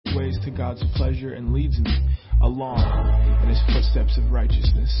to God's pleasure and leads me along in his footsteps of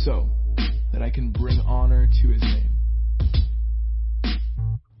righteousness, so that I can bring honor to his name.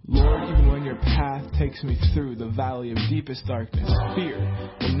 Lord, even when your path takes me through the valley of deepest darkness, fear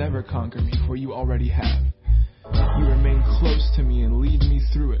will never conquer me, for you already have. You remain close to me and lead me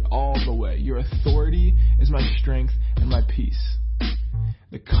through it all the way. Your authority is my strength and my peace.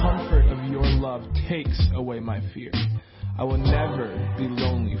 The comfort of your love takes away my fear. I will never be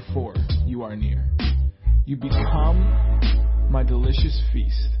lonely, for you are near. You become my delicious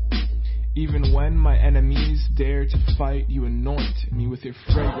feast. Even when my enemies dare to fight, you anoint me with your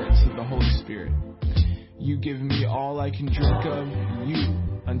fragrance of the Holy Spirit. You give me all I can drink of you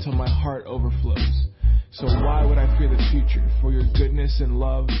until my heart overflows. So why would I fear the future? For your goodness and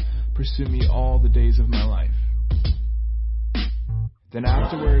love pursue me all the days of my life. Then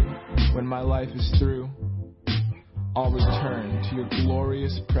afterward, when my life is through, I'll return to your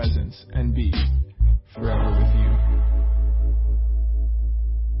glorious presence and be forever with you.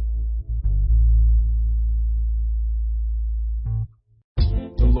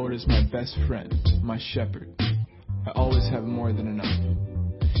 The Lord is my best friend, my shepherd. I always have more than enough.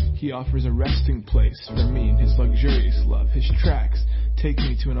 He offers a resting place for me in his luxurious love. His tracks take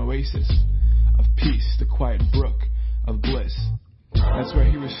me to an oasis of peace, the quiet brook of bliss. That's where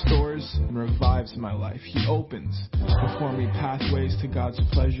he restores and revives my life. He opens before me pathways to God's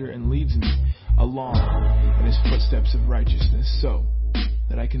pleasure and leads me along in his footsteps of righteousness, so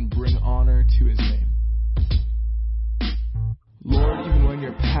that I can bring honor to his name. Lord, even when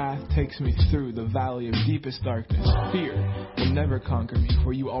your path takes me through the valley of deepest darkness, fear will never conquer me,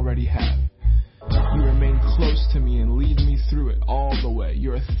 for you already have. You remain close to me and lead me through it all the way.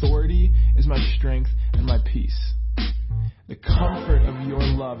 Your authority is my strength and my peace. The comfort of your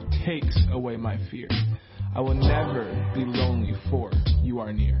love takes away my fear. I will never be lonely, for you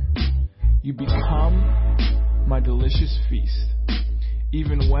are near. You become my delicious feast.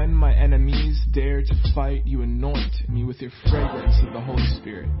 Even when my enemies dare to fight, you anoint me with your fragrance of the Holy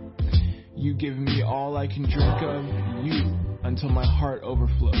Spirit. You give me all I can drink of you until my heart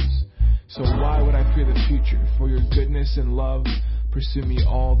overflows. So why would I fear the future? For your goodness and love pursue me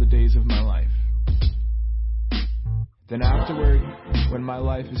all the days of my life. Then afterward, when my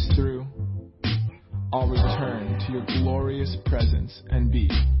life is through, I'll return to your glorious presence and be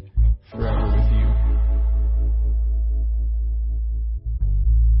forever with you.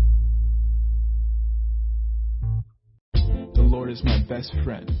 The Lord is my best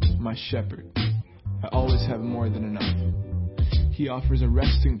friend, my shepherd. I always have more than enough. He offers a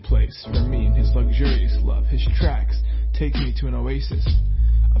resting place for me in his luxurious love. His tracks take me to an oasis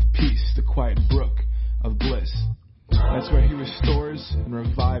of peace, the quiet brook of bliss. That's where he restores and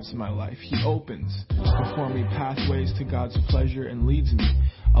revives my life. He opens before me pathways to God's pleasure and leads me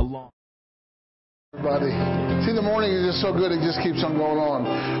along. Everybody. See, the morning is just so good, it just keeps on going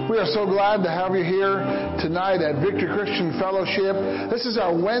on. We are so glad to have you here tonight at Victory Christian Fellowship. This is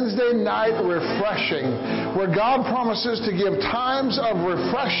our Wednesday night refreshing, where God promises to give times of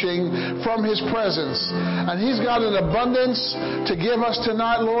refreshing from his presence. And he's got an abundance to give us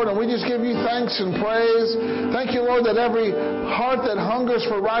tonight, Lord, and we just give you thanks and praise. Thank you, Lord, that every heart that hungers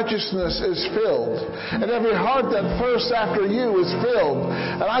for righteousness is filled, and every heart that thirsts after you is filled.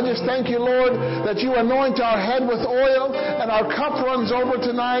 And I just thank you, Lord, that you anoint our head with oil and our cup runs over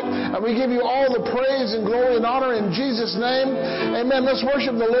tonight, and we give you all the praise and glory and honor in Jesus' name. Amen. Let's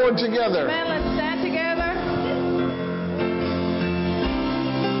worship the Lord together. Amen. Let's stand together.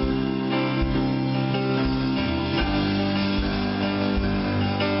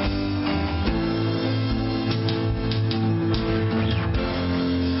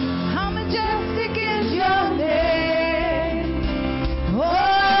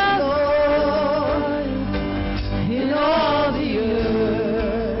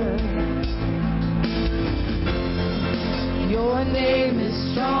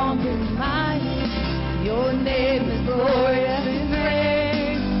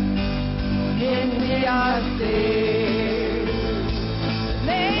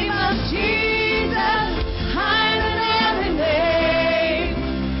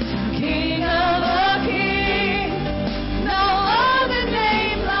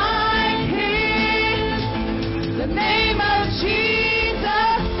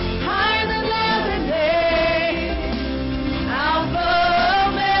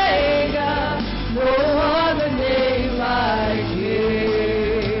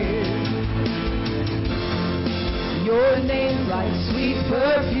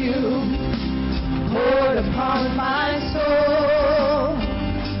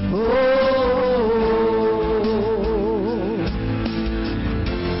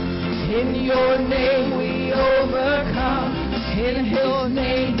 In your name we overcome. In His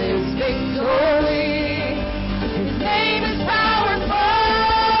name there's victory. His name is powerful.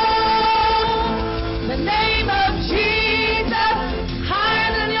 The name of Jesus,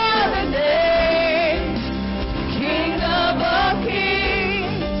 higher than your other name. King of all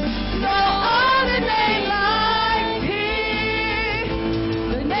kings, no other name like Him.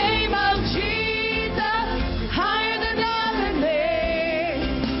 The name of Jesus, higher than the other name.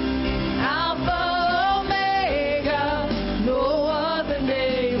 Alpha, Omega, no other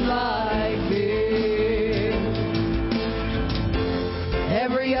name like Him.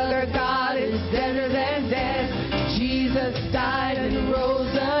 Every other God is deader than death. Jesus died and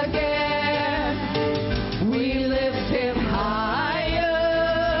rose again. We lift Him higher.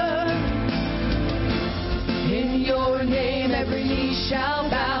 In your name every knee shall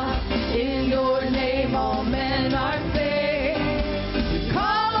bow. In your name all men are saved. We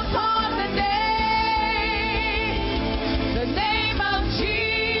call upon the name of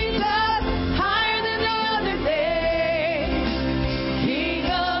Jesus, higher than the other name. King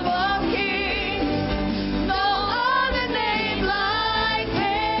of all kings, no other name like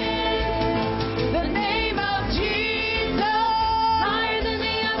Him. The name of Jesus, higher than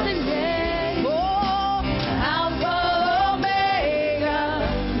the other name. Oh, Alpha, Omega,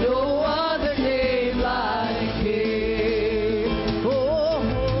 no other name like Him. Oh,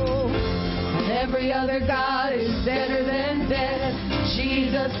 and every other God is deader than death.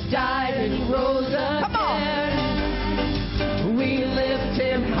 Jesus died and He rose again. We lift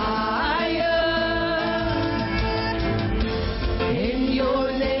Him higher. In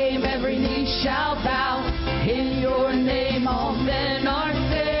your name every knee shall bow. In your name all men are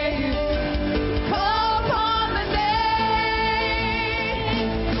saved. Call upon the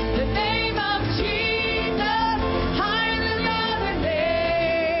name of Jesus, higher than the other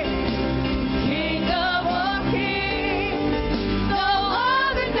name. King of all kings, no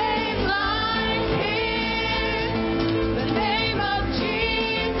other name like Him. The name of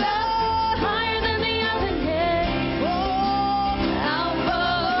Jesus, higher than the other name. Oh, Alpha,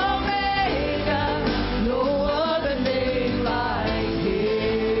 Omega, no other name like Him.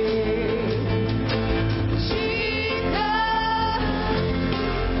 Jesus,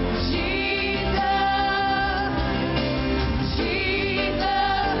 Jesus,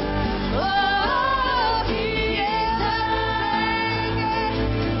 oh,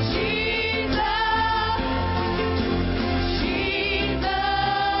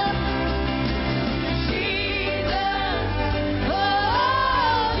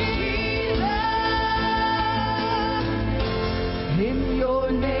 in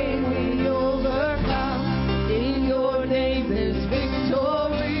your name we overcome. In your name there's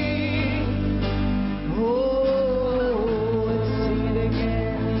victory. Oh, let's sing it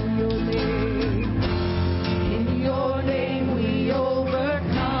again. In your name we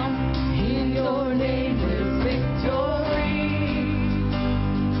overcome. In your name there's victory.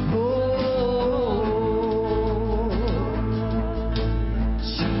 Oh,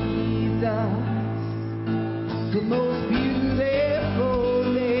 Jesus, the most beautiful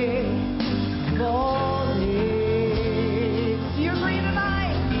name of all names. Do you agree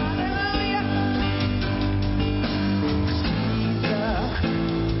tonight? Hallelujah. Jesus,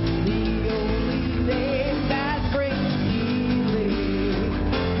 the only name that brings healing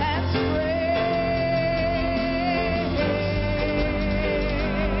and strength.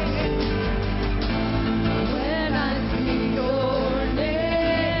 When I see your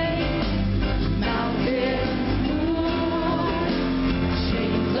name, mountains move.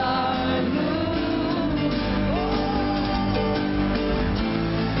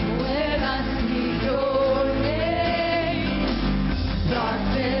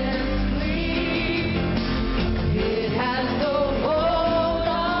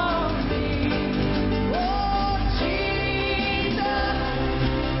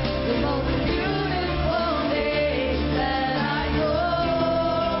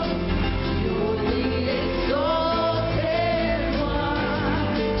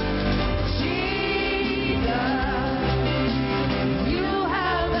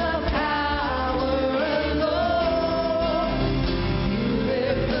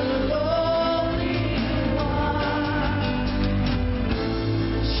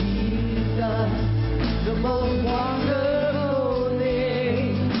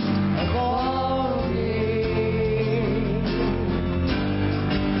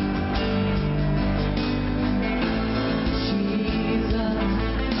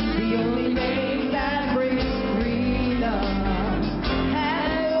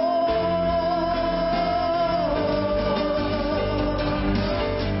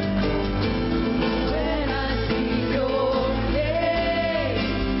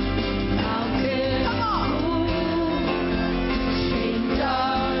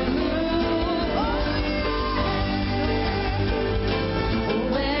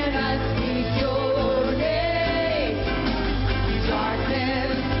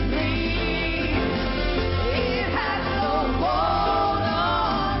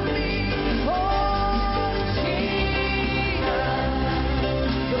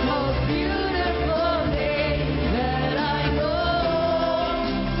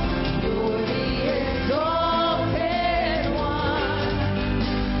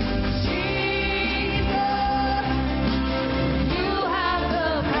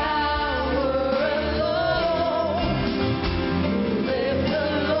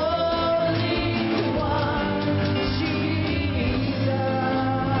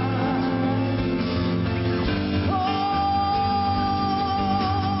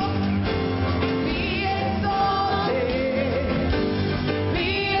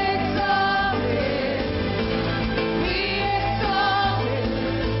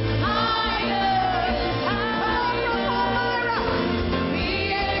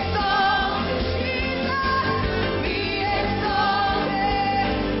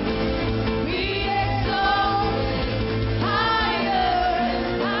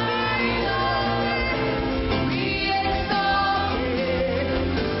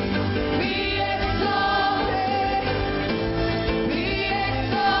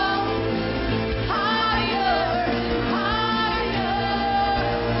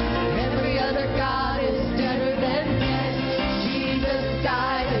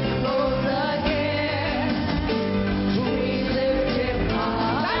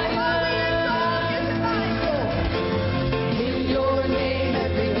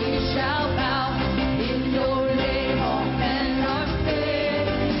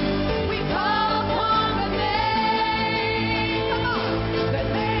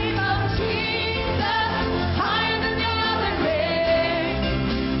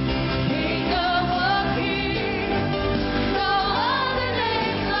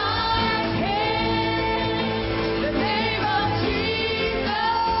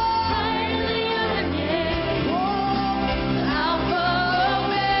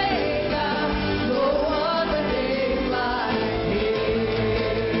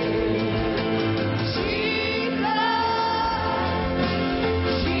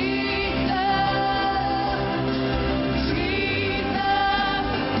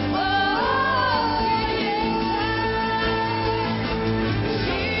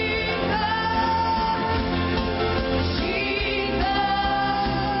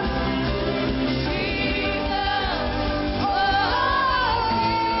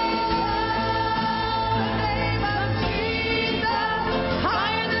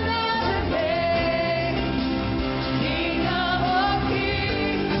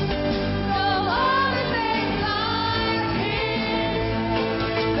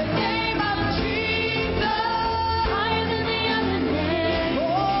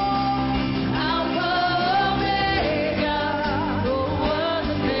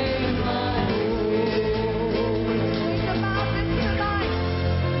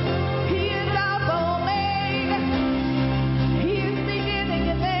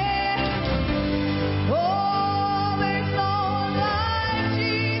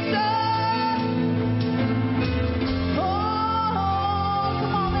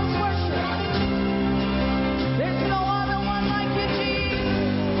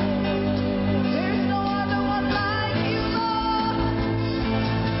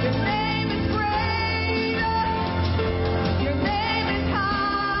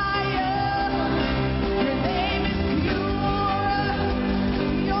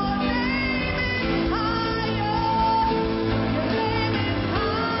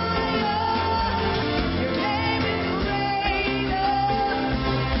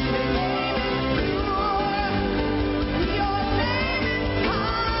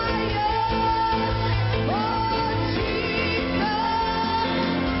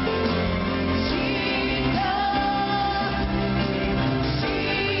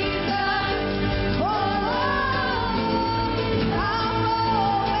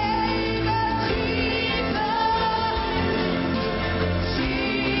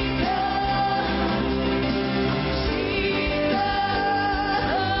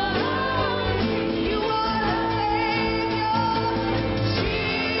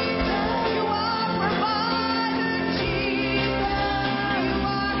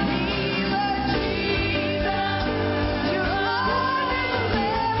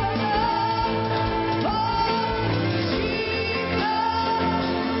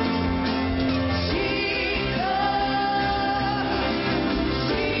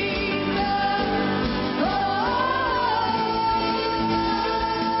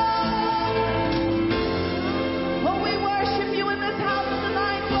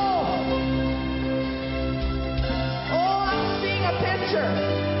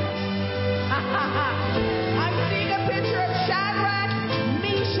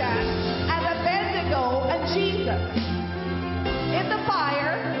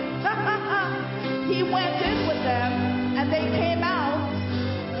 he went in with them, and they came out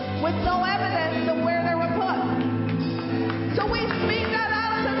with no evidence of where they were put. So we speak that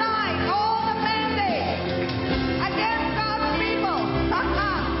out tonight. All the mandates against God's people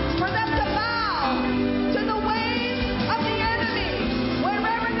for them to bow to the ways of the enemy,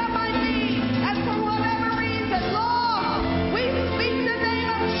 wherever that might be, and for whatever reason. Lord, we speak the name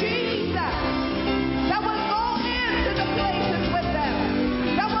of Jesus that will go into the places with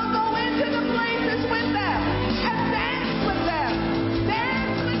them, that will go into the places with them and dance with them.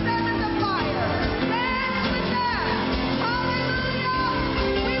 Dance with them in the fire. Dance with them. Hallelujah.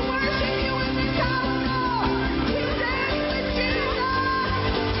 We worship you in this house, Lord. We dance with Jesus.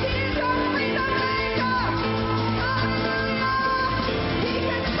 He is our freedom maker. Hallelujah. He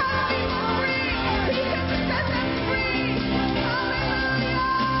can set people free. He can set them free. Hallelujah.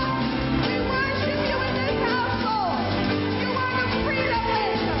 We worship you in this house, Lord. You are a freedom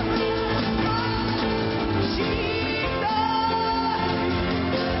maker.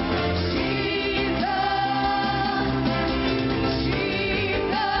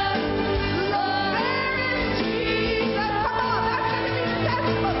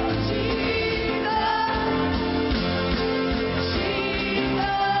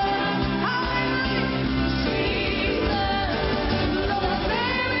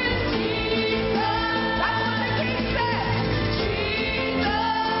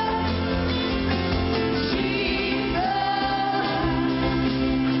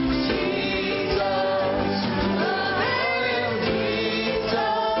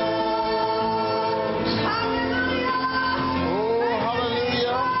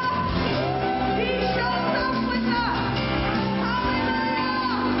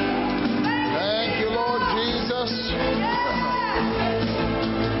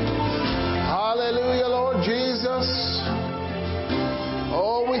 Hallelujah, Lord Jesus.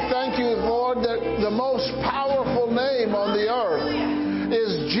 Oh, we thank you, Lord, that the most powerful name on the earth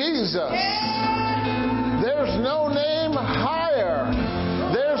is Jesus. There's no name higher.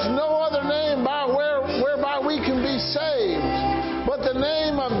 There's no other name whereby we can be saved but the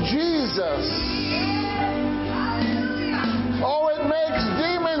name of Jesus. Oh, it makes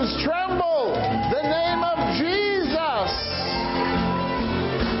demons tremble. The name of Jesus.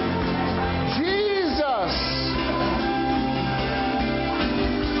 Jesus.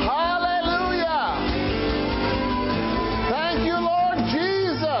 Hallelujah. Thank you, Lord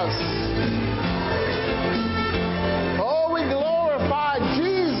Jesus. Oh, we glorify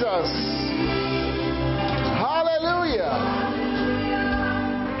Jesus. Hallelujah.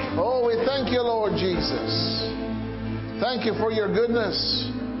 Oh, we thank you, Lord Jesus. Thank you for your goodness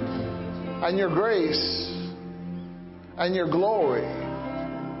and your grace and your glory.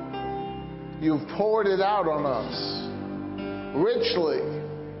 You've poured it out on us richly.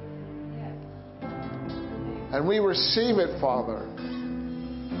 And we receive it, Father.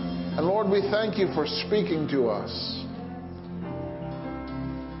 And Lord, we thank you for speaking to us.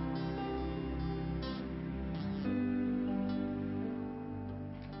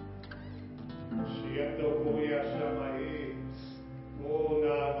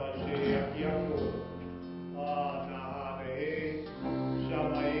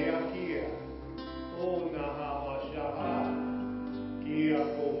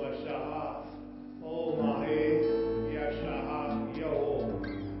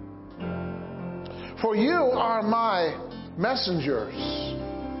 For you are my messengers.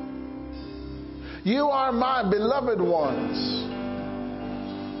 You are my beloved ones,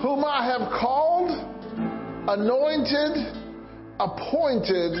 whom I have called, anointed,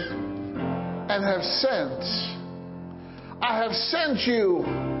 appointed, and have sent. I have sent you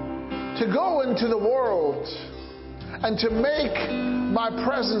to go into the world and to make my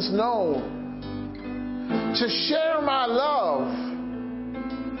presence known, to share my love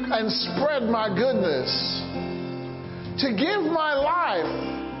and spread my goodness, to give my life,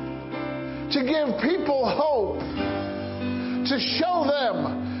 to give people hope, to show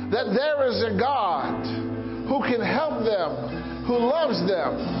them that there is a God who can help them, who loves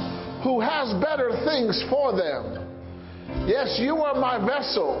them, who has better things for them. Yes, you are my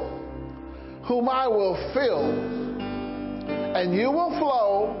vessel, whom I will fill, and you will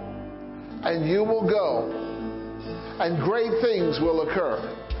flow, and you will go, and great things will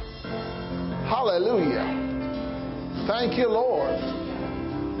occur. Hallelujah. Thank you, Lord.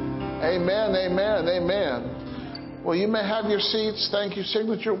 Amen, amen, amen. Well, you may have your seats. Thank you,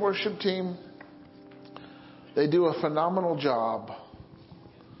 Signature Worship Team. They do a phenomenal job.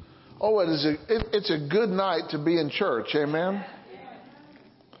 Oh, it's a good night to be in church. Amen.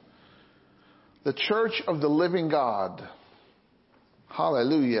 The church of the living God.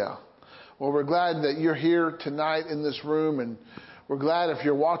 Hallelujah. Well, we're glad that you're here tonight in this room, and we're glad if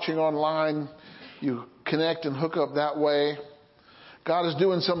you're watching online, you connect and hook up that way. God is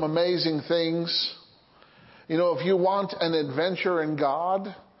doing some amazing things. You know, if you want an adventure in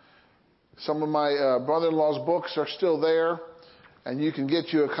God, some of my brother-in-law's books are still there, and you can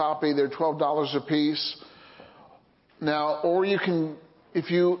get you a copy. They're $12 a piece. Now, or you can,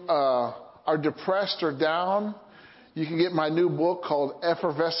 if you are depressed or down, you can get my new book called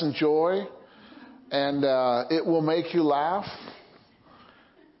Effervescent Joy, and it will make you laugh.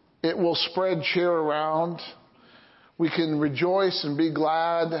 It will spread cheer around. We can rejoice and be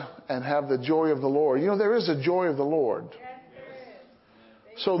glad and have the joy of the Lord. You know, there is a joy of the Lord.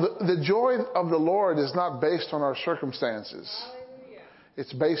 So the joy of the Lord is not based on our circumstances.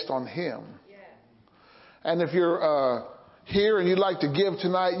 It's based on Him. And if you're here and you'd like to give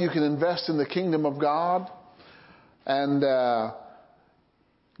tonight, you can invest in the kingdom of God. And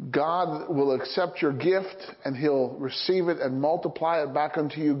God will accept your gift, and He'll receive it and multiply it back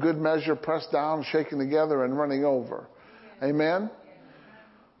unto you, good measure, pressed down, shaken together, and running over. Amen?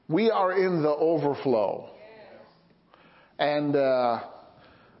 We are in the overflow. And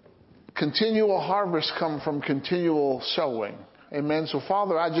continual harvest come from continual sowing. Amen? So,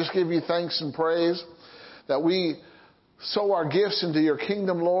 Father, I just give you thanks and praise that we sow our gifts into your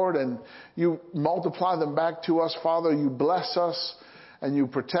kingdom, Lord, and you multiply them back to us, Father. You bless us, and you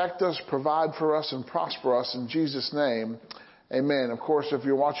protect us, provide for us, and prosper us in Jesus' name. Amen. Of course, if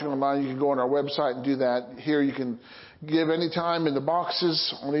you're watching online, you can go on our website and do that. Here you can give anytime in the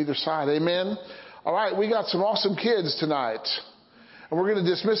boxes on either side. Amen. All right, we got some awesome kids tonight. And we're going to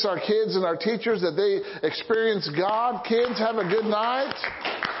dismiss our kids and our teachers that they experience God. Kids, have a good night.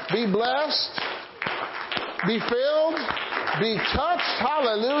 Be blessed. Be filled. Be touched.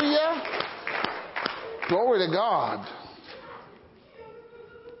 Hallelujah. Glory to God.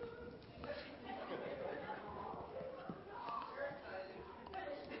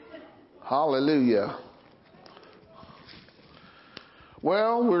 Hallelujah.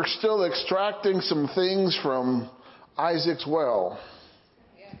 Well, we're still extracting some things from Isaac's well.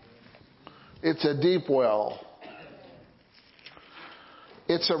 It's a deep well.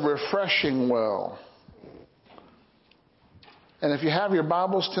 It's a refreshing well. And if you have your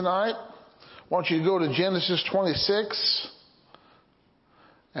Bibles tonight, I want you to go to Genesis 26.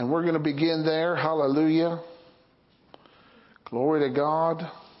 And we're going to begin there. Hallelujah. Glory to God.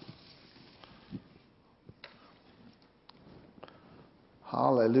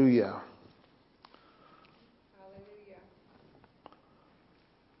 Hallelujah.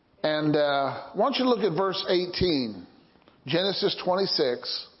 And I want you to look at verse 18. Genesis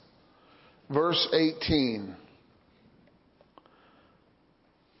 26, verse 18.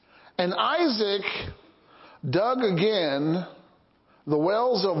 And Isaac dug again the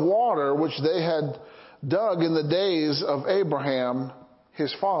wells of water which they had dug in the days of Abraham,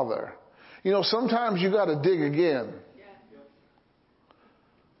 his father. You know, sometimes you got to dig again.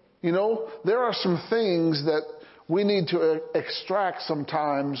 You know, there are some things that we need to extract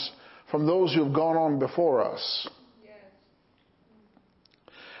sometimes from those who have gone on before us. Yes.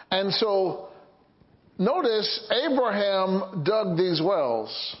 And so, notice Abraham dug these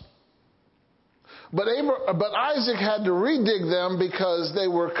wells. But Isaac had to redig them because they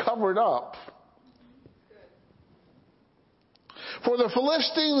were covered up. For the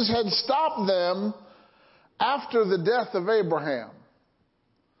Philistines had stopped them after the death of Abraham.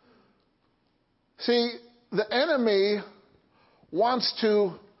 See, the enemy wants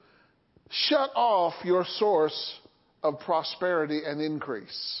to shut off your source of prosperity and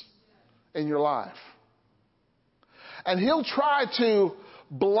increase in your life. And he'll try to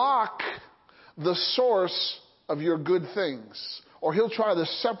block the source of your good things, or he'll try to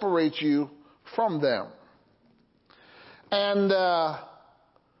separate you from them. And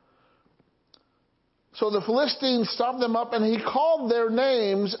so the Philistines stopped them up, and he called their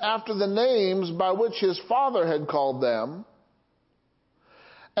names after the names by which his father had called them.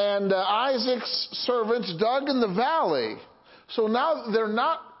 And Isaac's servants dug in the valley. So now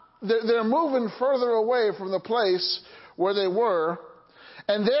they're moving further away from the place where they were.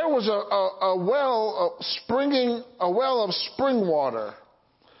 And there was a well of spring water.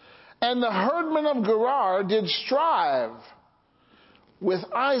 And the herdmen of Gerar did strive with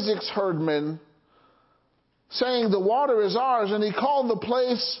Isaac's herdmen, saying, the water is ours. And he called the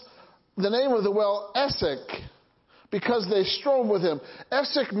place, the name of the well, Esek, because they strove with him.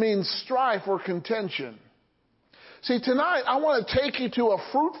 Esek means strife or contention. See, tonight I want to take you to a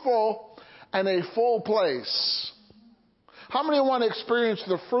fruitful and a full place. How many want to experience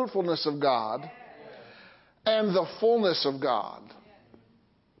the fruitfulness of God and the fullness of God?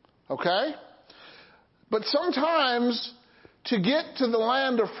 Okay? But sometimes to get to the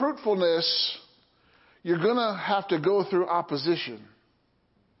land of fruitfulness, you're going to have to go through opposition.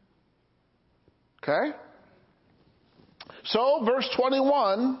 Okay? So, verse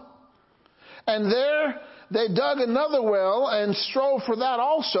 21, and there they dug another well and strove for that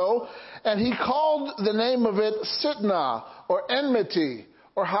also, and he called the name of it Sitnah, or enmity,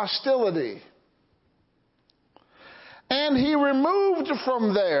 or hostility. And he removed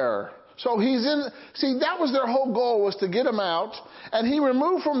from there. So that was their whole goal, was to get him out. And he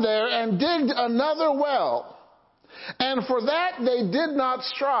removed from there and digged another well. And for that they did not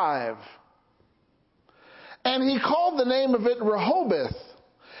strive. And he called the name of it Rehoboth.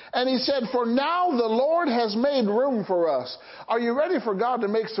 And he said, for now the Lord has made room for us. Are you ready for God to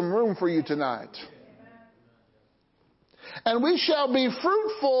make some room for you tonight? And we shall be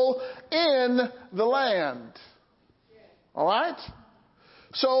fruitful in the land. All right?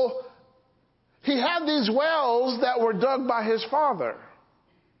 So he had these wells that were dug by his father.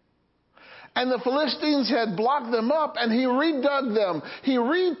 And the Philistines had blocked them up, and he redug them. He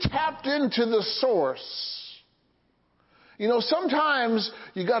re-tapped into the source. You know, sometimes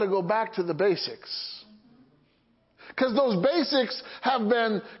you got to go back to the basics. Because those basics have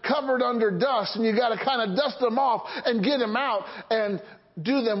been covered under dust, and you got to kind of dust them off and get them out and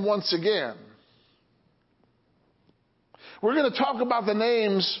do them once again. We're going to talk about the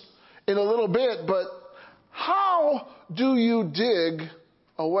names in a little bit, but how do you dig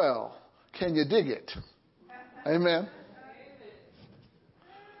a well? Can you dig it? Amen.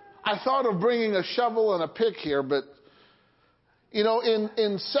 I thought of bringing a shovel and a pick here, but you know, in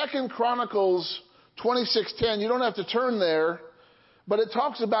 2 Chronicles 26:10, you don't have to turn there, but it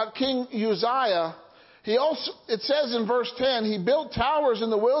talks about King Uzziah. It says in verse 10, he built towers in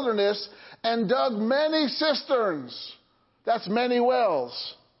the wilderness and dug many cisterns. That's many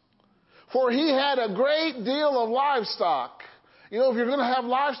wells. For he had a great deal of livestock. You know, if you're going to have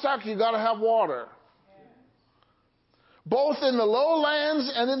livestock, you got to have water. Both in the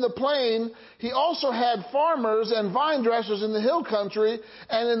lowlands and in the plain, he also had farmers and vine dressers in the hill country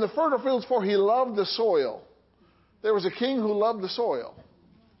and in the fertile fields, for he loved the soil. There was a king who loved the soil.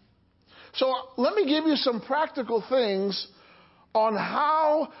 So let me give you some practical things on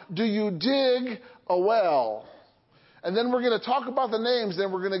how do you dig a well. And then we're going to talk about the names,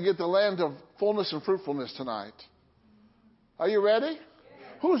 then we're going to get the land of fullness and fruitfulness tonight. Are you ready? Yeah.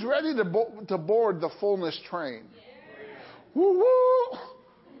 Who's ready to board the fullness train? Yeah. Woo woo!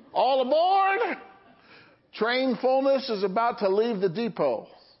 All aboard! Train fullness is about to leave the depot.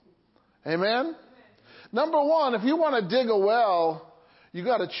 Amen? Number one, if you want to dig a well, you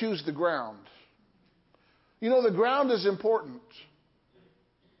got to choose the ground. You know, the ground is important.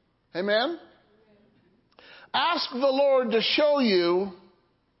 Amen? Ask the Lord to show you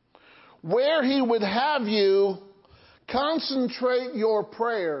where he would have you concentrate your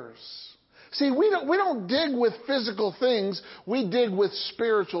prayers. See, we don't dig with physical things. We dig with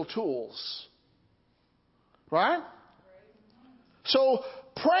spiritual tools. Right? So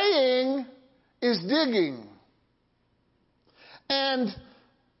praying is digging. And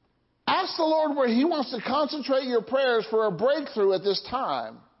ask the Lord where he wants to concentrate your prayers for a breakthrough at this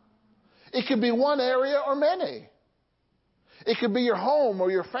time. It could be one area or many. It could be your home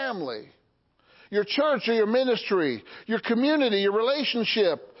or your family, your church or your ministry, your community, your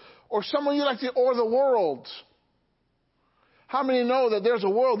relationship, or someone you like to, or the world. How many know that there's a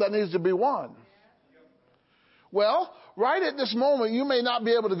world that needs to be won? Well, right at this moment, you may not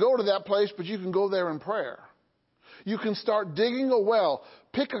be able to go to that place, but you can go there in prayer. You can start digging a well.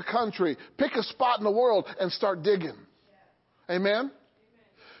 Pick a country, pick a spot in the world, and start digging. Amen?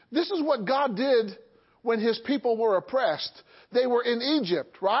 This is what God did when his people were oppressed. They were in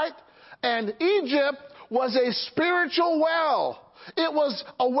Egypt, right? And Egypt was a spiritual well. It was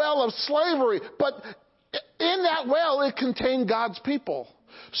a well of slavery, but in that well, it contained God's people.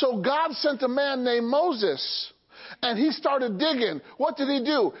 So God sent a man named Moses, and he started digging. What did he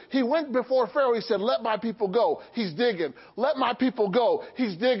do? He went before Pharaoh. He said, let my people go. He's digging. Let my people go.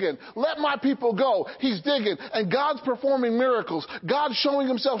 He's digging. Let my people go. He's digging. And God's performing miracles. God's showing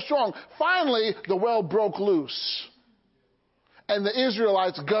himself strong. Finally, the well broke loose. And the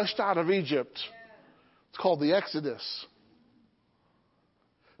Israelites gushed out of Egypt. It's called the Exodus.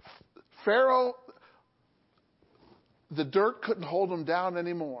 Pharaoh, the dirt couldn't hold him down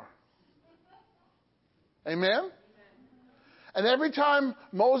anymore. Amen? And every time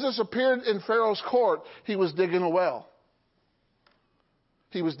Moses appeared in Pharaoh's court, he was digging a well.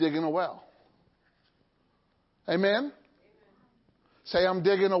 He was digging a well. Amen? Say, I'm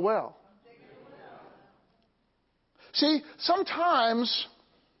digging a well. See, sometimes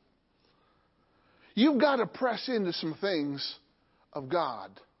You've got to press into some things of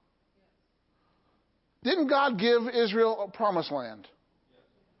God. Didn't God give Israel a promised land?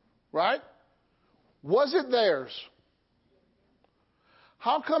 Right? Was it theirs?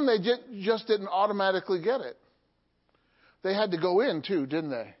 How come they just didn't automatically get it? They had to go in too, didn't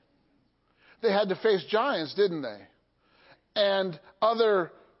they? They had to face giants, didn't they? And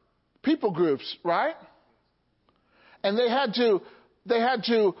other people groups, right? And they had to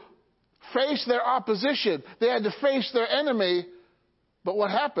face their opposition. They had to face their enemy. But what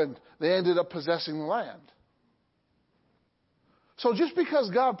happened? They ended up possessing the land. So just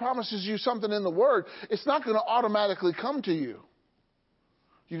because God promises you something in the Word, it's not going to automatically come to you.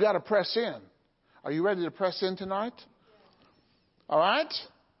 You got to press in. Are you ready to press in tonight? All right?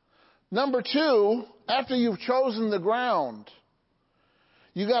 Number 2, after you've chosen the ground,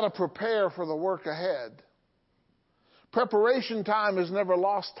 you got to prepare for the work ahead. Preparation time is never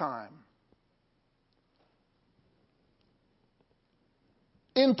lost time.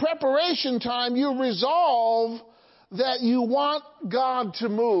 In preparation time, you resolve that you want God to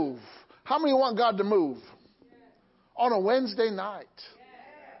move. How many want God to move? Yes. On a Wednesday night.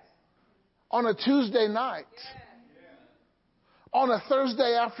 Yes. On a Tuesday night. Yes. On a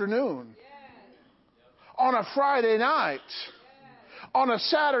Thursday afternoon. Yes. On a Friday night. Yes. On a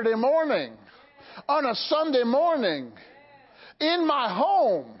Saturday morning. Yes. On a Sunday morning. Yes. In my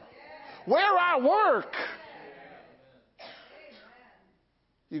home. Yes. Where I work. Yes.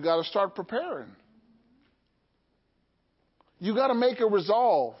 You got to start preparing. You got to make a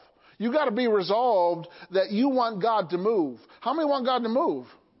resolve. You got to be resolved that you want God to move. How many want God to move?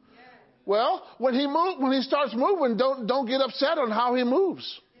 Yeah. Well, when he starts moving, don't get upset on how he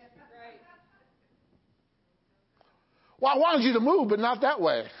moves. Yeah. Right. Well, I wanted you to move, but not that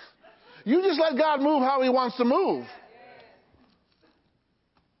way. You just let God move how he wants to move.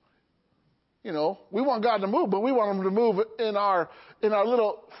 You know, we want God to move, but we want him to move in our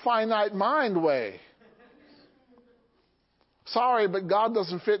little finite mind way. Sorry, but God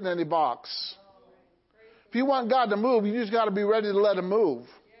doesn't fit in any box. If you want God to move, you just got to be ready to let him move.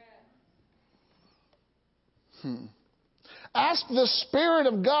 Ask the Spirit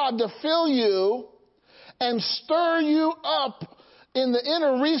of God to fill you and stir you up in the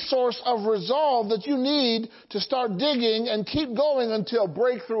inner resource of resolve that you need to start digging and keep going until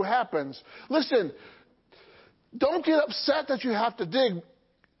breakthrough happens. Listen, don't get upset that you have to dig.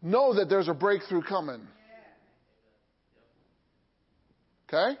 Know that there's a breakthrough coming.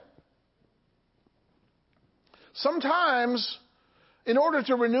 Okay? Sometimes, in order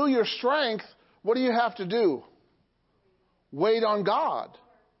to renew your strength, what do you have to do? Wait on God.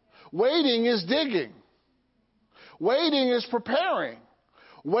 Waiting is digging. Waiting is preparing.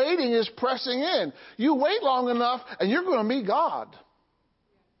 Waiting is pressing in. You wait long enough and you're going to meet God.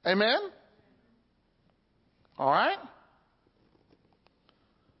 Amen? All right?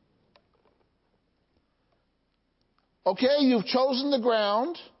 Okay, you've chosen the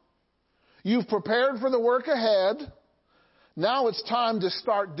ground. You've prepared for the work ahead. Now it's time to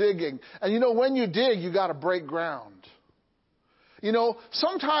start digging. And you know, when you dig, you got to break ground. You know,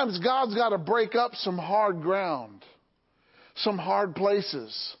 sometimes God's got to break up some hard ground, some hard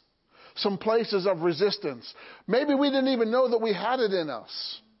places, some places of resistance. Maybe we didn't even know that we had it in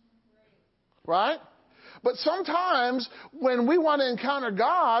us. Right? But sometimes when we want to encounter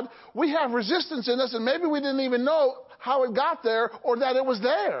God, we have resistance in us, and maybe we didn't even know how it got there or that it was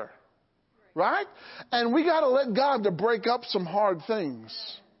there. Right? And we got to let God to break up some hard things.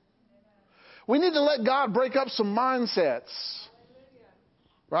 We need to let God break up some mindsets.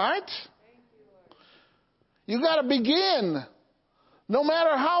 Right? You got to begin. No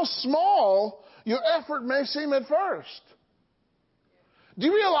matter how small your effort may seem at first. Do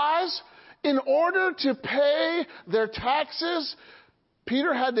you realize in order to pay their taxes,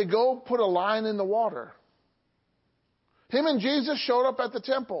 Peter had to go put a line in the water. Him and Jesus showed up at the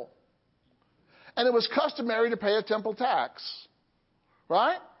temple. And it was customary to pay a temple tax.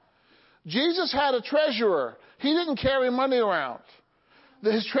 Right? Jesus had a treasurer. He didn't carry money around.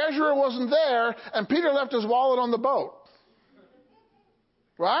 His treasurer wasn't there, and Peter left his wallet on the boat.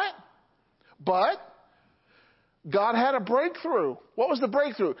 Right? But God had a breakthrough. What was the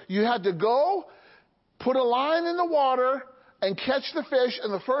breakthrough? You had to go, put a line in the water, and catch the fish,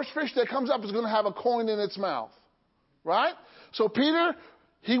 and the first fish that comes up is going to have a coin in its mouth. Right? So Peter,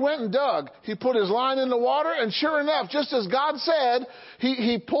 he went and dug. He put his line in the water, and sure enough, just as God said,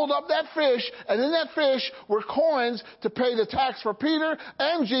 he pulled up that fish, and in that fish were coins to pay the tax for Peter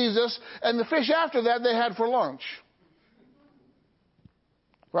and Jesus, and the fish after that they had for lunch.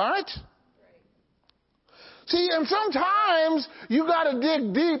 Right? See, and sometimes you got to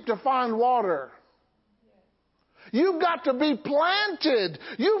dig deep to find water. You've got to be planted.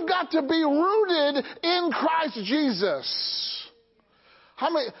 You've got to be rooted in Christ Jesus.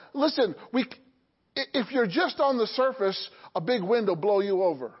 Listen, if you're just on the surface, a big wind will blow you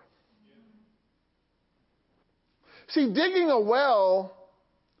over. See, digging a well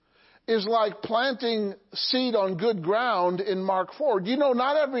is like planting seed on good ground in Mark 4. Do you know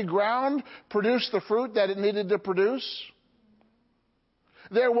not every ground produced the fruit that it needed to produce?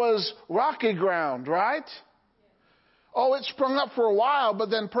 There was rocky ground, right? Oh, it sprung up for a while, but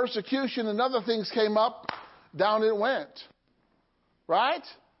then persecution and other things came up, down it went. Right?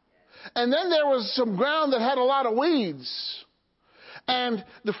 And then there was some ground that had a lot of weeds. And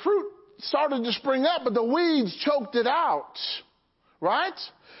the fruit started to spring up, but the weeds choked it out. Right?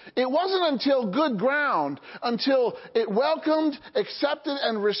 It wasn't until good ground, until it welcomed, accepted,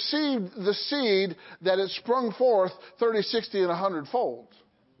 and received the seed that it sprung forth 30, 60, and 100-fold.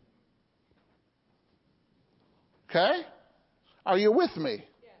 Okay? Are you with me?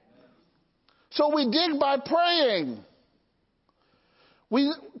 So we dig by praying.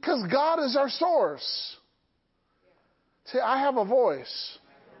 Because God is our source. See, I have a voice.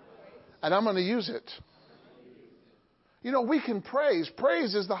 And I'm going to use it. You know, we can praise.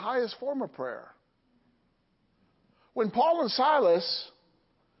 Praise is the highest form of prayer. When Paul and Silas,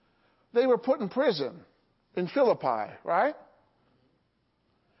 they were put in prison in Philippi, right?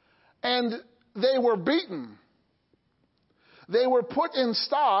 And they were beaten. They were put in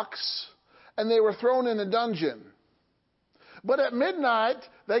stocks and they were thrown in a dungeon. But at midnight,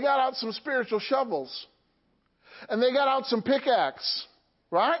 they got out some spiritual shovels. And they got out some pickaxe,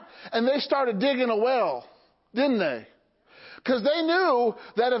 right? And they started digging a well, didn't they? Because they knew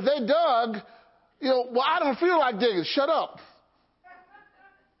that if they dug, well, I don't feel like digging. Shut up.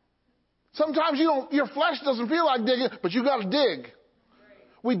 Sometimes your flesh doesn't feel like digging, but you got to dig.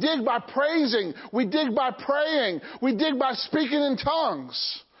 We dig by praising. We dig by praying. We dig by speaking in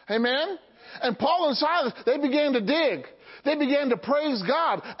tongues. Amen? And Paul and Silas, they began to dig. They began to praise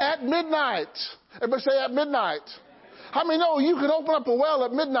God at midnight. Everybody say at midnight. How many know you can open up a well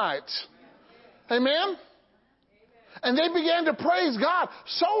at midnight? Amen? And they began to praise God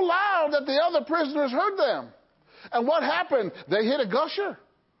so loud that the other prisoners heard them. And what happened? They hit a gusher.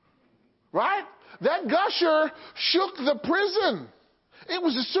 Right? That gusher shook the prison. It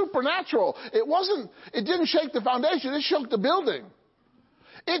was a supernatural. It didn't shake the foundation. It shook the building.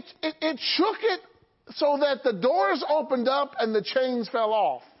 It shook it so that the doors opened up and the chains fell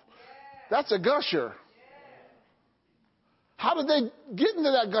off. That's a gusher. How did they get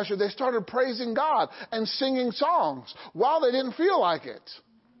into that gusher? They started praising God and singing songs while they didn't feel like it.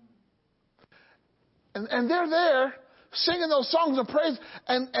 And they're there singing those songs of praise,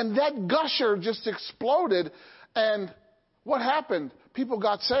 and that gusher just exploded. And what happened? People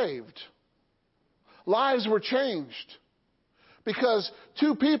got saved. Lives were changed because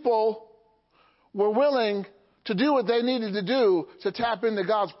two people were willing to do what they needed to do to tap into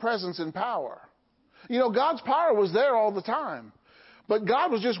God's presence and power. You know, God's power was there all the time, but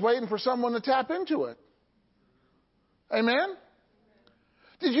God was just waiting for someone to tap into it. Amen?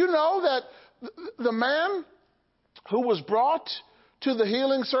 Did you know that the man who was brought to the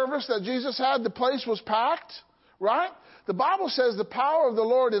healing service that Jesus had, the place was packed, right? The Bible says the power of the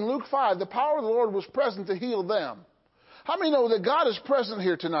Lord in Luke 5, the power of the Lord was present to heal them. How many know that God is present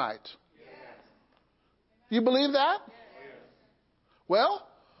here tonight? Yes. You believe that? Yes. Well,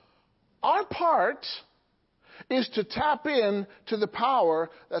 our part is to tap in to the power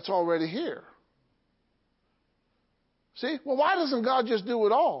that's already here. See? Well, why doesn't God just do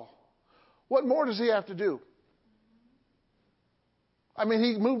it all? What more does he have to do? I mean,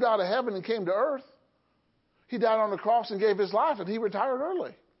 he moved out of heaven and came to earth. He died on the cross and gave his life, and he retired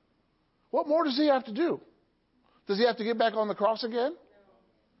early. What more does he have to do? Does he have to get back on the cross again?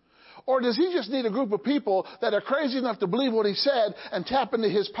 Or does he just need a group of people that are crazy enough to believe what he said and tap into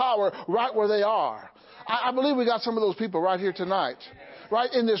his power right where they are? I believe we got some of those people right here tonight,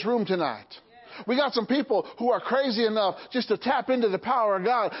 right in this room tonight. We got some people who are crazy enough just to tap into the power of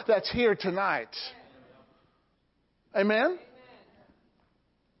God that's here tonight. Amen?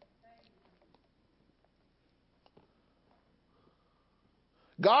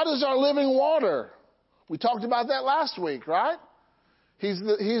 God is our living water. We talked about that last week, right? He's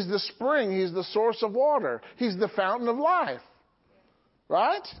the spring. He's the source of water. He's the fountain of life.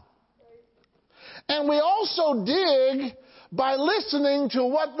 Right? And we also dig by listening to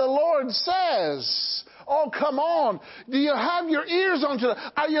what the Lord says. Oh, come on. Do you have your ears on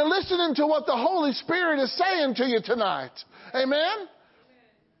tonight? Are you listening to what the Holy Spirit is saying to you tonight? Amen?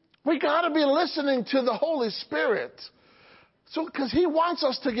 We got to be listening to the Holy Spirit. So, because he wants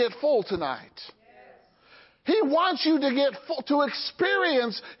us to get full tonight. He wants you to get full, to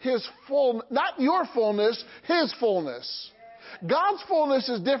experience His full, not your fullness, His fullness. God's fullness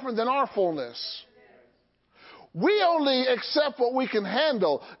is different than our fullness. We only accept what we can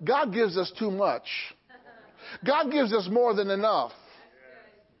handle. God gives us too much. God gives us more than enough.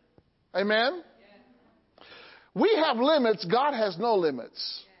 Amen? We have limits. God has no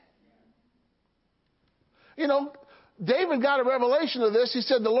limits. You know, David got a revelation of this. He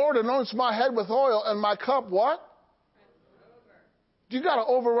said, the Lord anoints my head with oil and my cup, what? Do you got an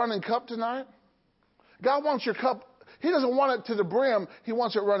overrunning cup tonight? God wants your cup. He doesn't want it to the brim. He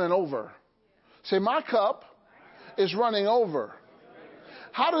wants it running over. Say, my cup is running over.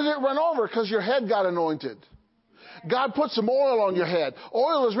 How did it run over? Because your head got anointed. God put some oil on your head.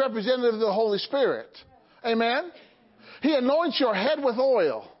 Oil is representative of the Holy Spirit. Amen? He anoints your head with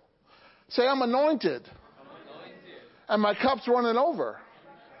oil. Say, I'm anointed. And my cup's running over.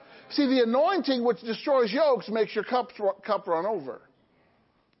 See, the anointing which destroys yokes makes your cup run over.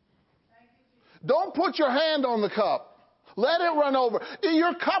 Don't put your hand on the cup. Let it run over.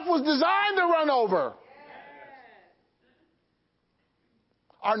 Your cup was designed to run over.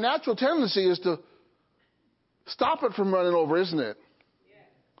 Our natural tendency is to stop it from running over, isn't it?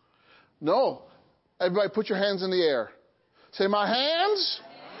 No. Everybody put your hands in the air. Say, my hands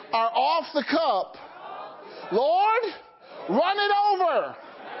are off the cup. Lord, run it over.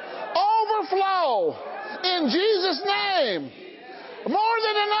 Overflow. In Jesus' name. More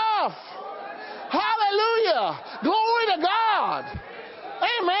than enough. Hallelujah. Glory to God.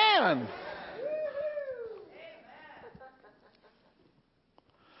 Amen.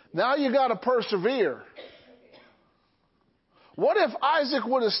 Now you got to persevere. What if Isaac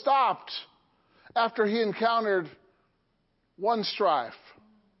would have stopped after he encountered one strife?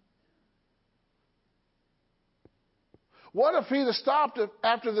 What if he'd have stopped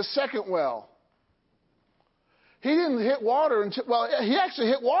after the second well? He didn't hit water until, well, he actually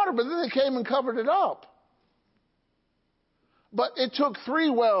hit water, but then they came and covered it up. But it took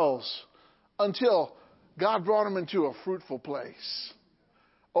 3 wells until God brought him into a fruitful place.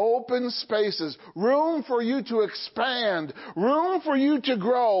 Open spaces, room for you to expand, room for you to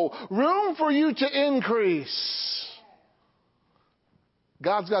grow, room for you to increase.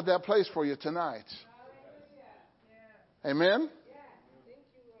 God's got that place for you tonight. Amen?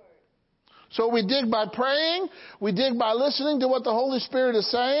 So we dig by praying, we dig by listening to what the Holy Spirit is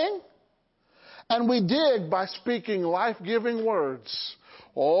saying, and we dig by speaking life-giving words.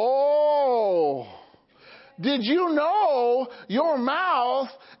 Oh, did you know your mouth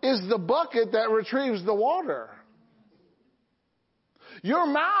is the bucket that retrieves the water? Your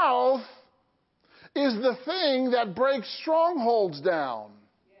mouth is the thing that breaks strongholds down.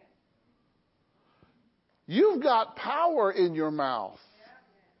 You've got power in your mouth.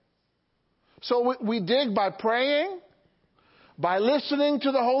 So we dig by praying, by listening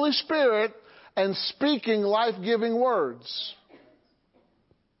to the Holy Spirit, and speaking life-giving words.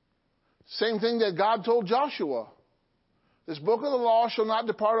 Same thing that God told Joshua. This book of the law shall not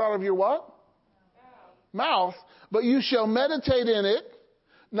depart out of your what? Mouth. But you shall meditate in it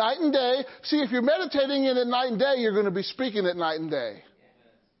night and day. See, if you're meditating in it night and day, you're going to be speaking it night and day.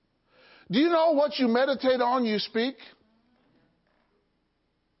 Do you know what you meditate on, you speak?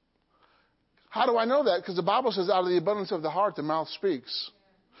 How do I know that? Because the Bible says out of the abundance of the heart, the mouth speaks.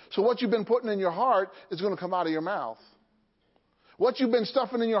 So what you've been putting in your heart is going to come out of your mouth. What you've been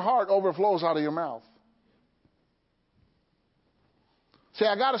stuffing in your heart overflows out of your mouth. Say,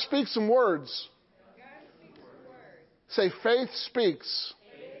 I got to speak some words. Say, faith speaks.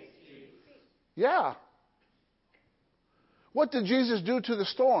 Yeah. What did Jesus do to the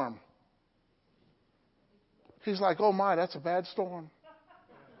storm? He's like, oh my, that's a bad storm.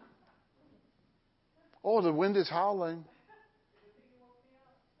 Oh, the wind is howling.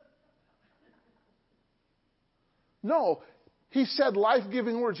 No, he said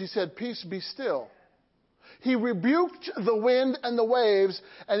life-giving words. He said, peace, be still. He rebuked the wind and the waves,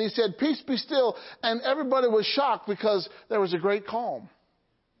 and he said, peace, be still. And everybody was shocked because there was a great calm.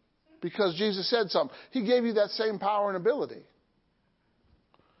 Because Jesus said something. He gave you that same power and ability.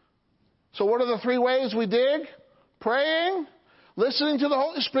 So what are the 3 ways we dig? Praying, listening to the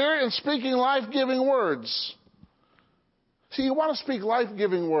Holy Spirit, and speaking life-giving words. See, you want to speak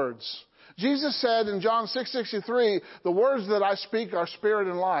life-giving words. Jesus said in John 6:63, the words that I speak are spirit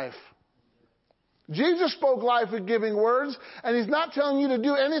and life. Jesus spoke life-giving words, and he's not telling you to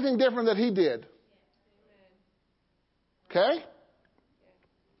do anything different than he did. Okay?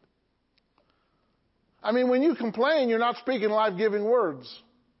 I mean, when you complain, you're not speaking life-giving words.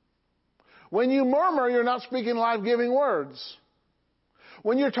 When you murmur, you're not speaking life-giving words.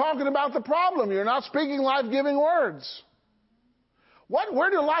 When you're talking about the problem, you're not speaking life-giving words. Where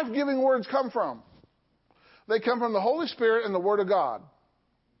do life-giving words come from? They come from the Holy Spirit and the Word of God.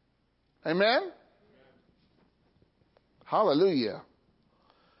 Amen? Hallelujah.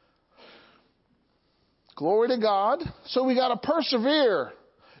 Glory to God. So we got to persevere.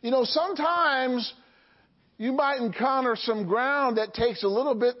 You know, sometimes you might encounter some ground that takes a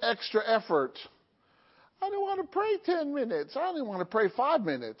little bit extra effort. I don't want to pray 10 minutes. I only want to pray 5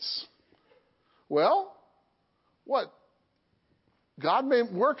 minutes. Well, what? God may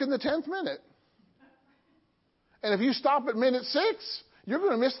work in the 10th minute. And if you stop at minute 6, you're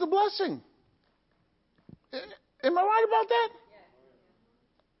going to miss the blessing. Am I right about that?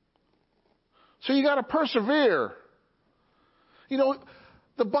 So you got to persevere. You know,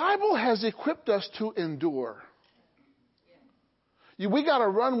 the Bible has equipped us to endure. We got to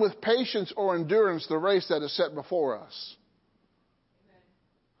run with patience or endurance the race that is set before us.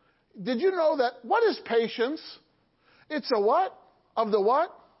 Did you know that? What is patience? It's a what? Of the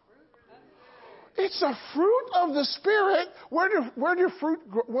what? It's a fruit of the Spirit. Where do fruit?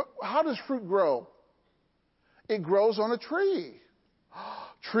 How does fruit grow? It grows on a tree.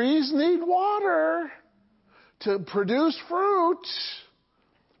 Trees need water to produce fruit,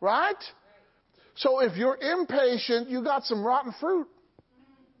 right? So if you're impatient, you got some rotten fruit.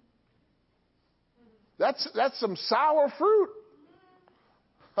 That's some sour fruit.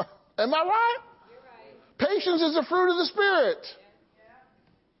 Am I right? You're right. Patience is a fruit of the Spirit. Yeah.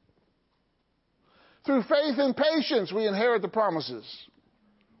 Through faith and patience, we inherit the promises.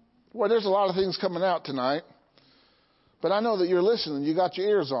 Well, there's a lot of things coming out tonight. But I know that you're listening. You got your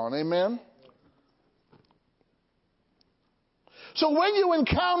ears on. Amen? So when you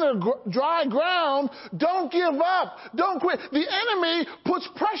encounter dry ground, don't give up. Don't quit. The enemy puts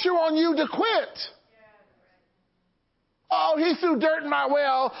pressure on you to quit. Oh, he threw dirt in my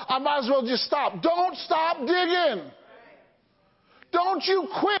well. I might as well just stop. Don't stop digging. Don't you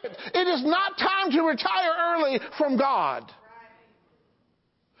quit. It is not time to retire early from God.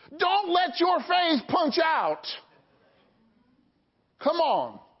 Don't let your faith punch out. Come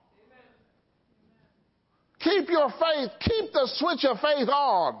on. Keep your faith. Keep the switch of faith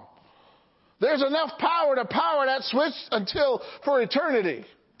on. There's enough power to power that switch for eternity.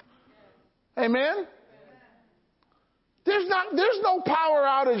 Amen? There's no power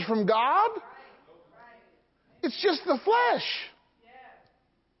outage from God. It's just the flesh.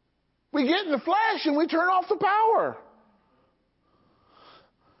 We get in the flesh and we turn off the power.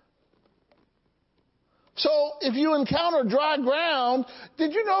 So if you encounter dry ground,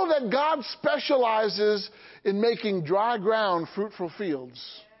 did you know that God specializes in making dry ground fruitful fields?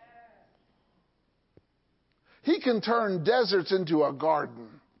 He can turn deserts into a garden.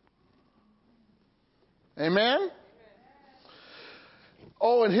 Amen?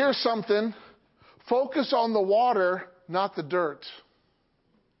 Oh, and here's something. Focus on the water, not the dirt.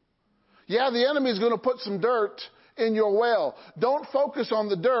 Yeah, the enemy's going to put some dirt in your well. Don't focus on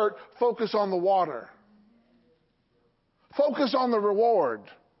the dirt. Focus on the water. Focus on the reward.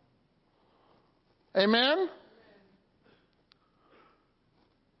 Amen?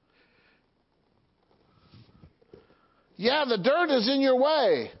 Yeah, the dirt is in your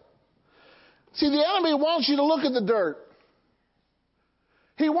way. See, the enemy wants you to look at the dirt.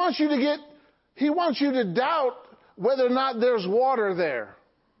 He wants you to doubt whether or not there's water there.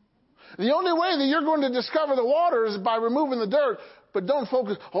 The only way that you're going to discover the water is by removing the dirt. But don't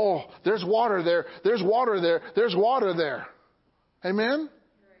focus, oh, there's water there, there's water there, there's water there. Amen?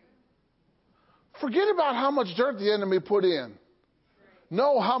 Forget about how much dirt the enemy put in.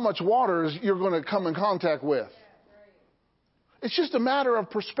 Know how much water you're going to come in contact with. It's just a matter of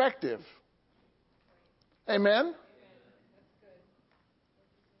perspective. Amen?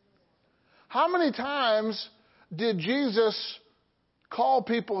 How many times did Jesus call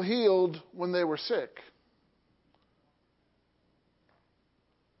people healed when they were sick?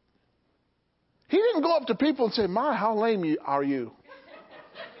 He didn't go up to people and say, "My, how lame are you?"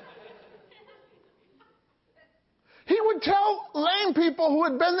 He would tell lame people who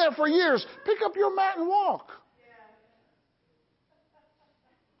had been there for years, "Pick up your mat and walk."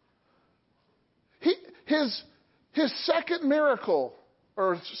 His second miracle,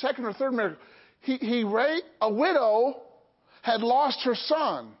 or second or third miracle, a widow had lost her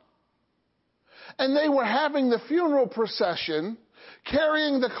son. And they were having the funeral procession,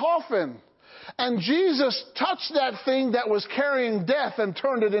 carrying the coffin. And Jesus touched that thing that was carrying death and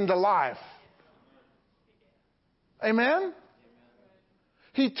turned it into life. Amen?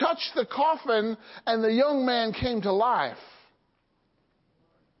 He touched the coffin and the young man came to life.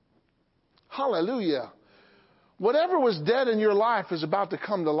 Hallelujah. Whatever was dead in your life is about to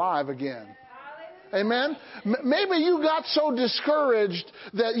come to life again. Amen. Maybe you got so discouraged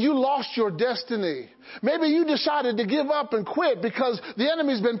that you lost your destiny. Maybe you decided to give up and quit because the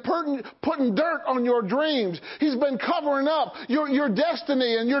enemy's been putting dirt on your dreams. He's been covering up your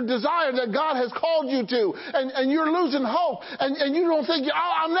destiny and your desire that God has called you to. And you're losing hope. And you don't think,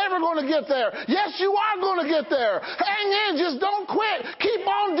 I'm never going to get there. Yes, you are going to get there. Hang in. Just don't quit. Keep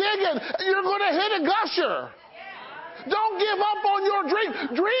on digging. You're going to hit a gusher. Don't give up on your dream.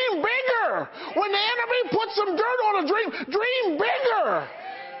 Dream bigger. When the enemy puts some dirt on a dream, dream bigger.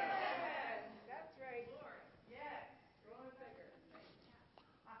 That's right, Lord. Yes. Growing bigger.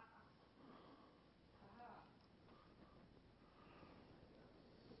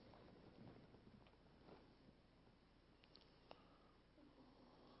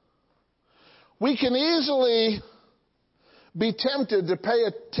 We can easily be tempted to pay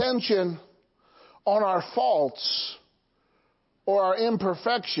attention on our faults or our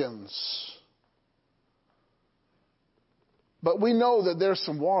imperfections. But we know that there's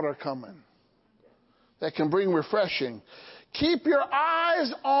some water coming that can bring refreshing. Keep your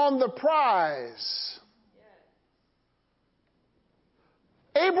eyes on the prize.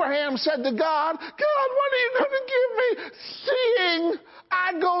 Abraham said to God, God, what are you going to give me? Seeing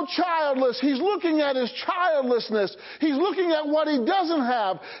I go childless. He's looking at his childlessness. He's looking at what he doesn't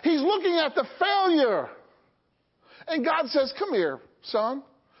have. He's looking at the failure. And God says, come here, son.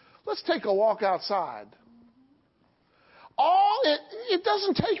 Let's take a walk outside. It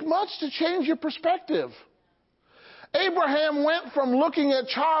doesn't take much to change your perspective. Abraham went from looking at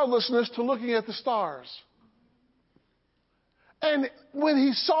childlessness to looking at the stars. And when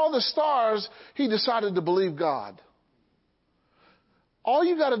he saw the stars, he decided to believe God. All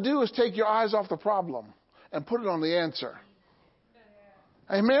you got to do is take your eyes off the problem and put it on the answer.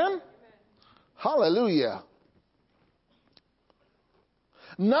 Amen? Hallelujah.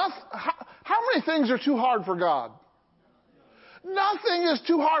 How many things are too hard for God? Nothing is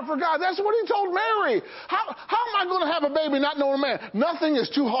too hard for God. That's what he told Mary. How am I going to have a baby not knowing a man? Nothing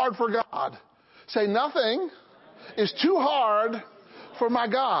is too hard for God. Say, nothing is too hard for my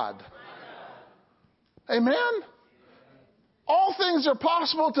God. Amen? All things are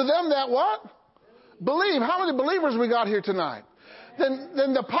possible to them that what? Believe. How many believers we got here tonight?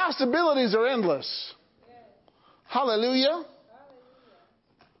 Then the possibilities are endless. Hallelujah.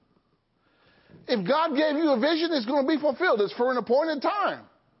 If God gave you a vision, it's going to be fulfilled. It's for an appointed time.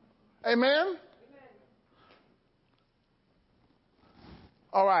 Amen?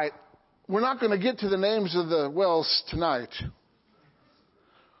 All right. We're not going to get to the names of the wells tonight.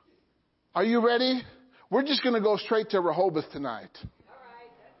 Are you ready? We're just going to go straight to Rehoboth tonight.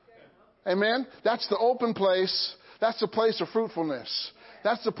 Amen? That's the open place. That's the place of fruitfulness.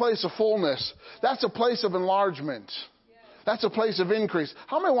 That's the place of fullness. That's a place of enlargement. That's a place of increase.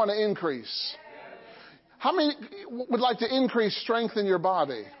 How many want to increase? How many would like to increase strength in your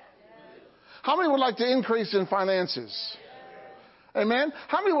body? How many would like to increase in finances? Amen?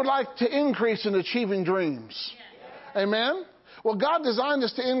 How many would like to increase in achieving dreams? Amen? Well, God designed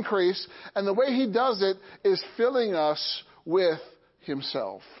us to increase, and the way he does it is filling us with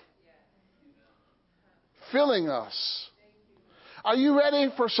himself. Filling us. Are you ready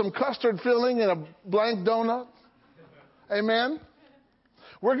for some custard filling in a blank donut? Amen?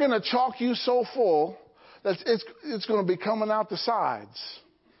 We're going to chalk you so full that it's going to be coming out the sides.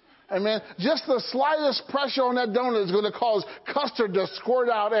 Amen? Just the slightest pressure on that donut is going to cause custard to squirt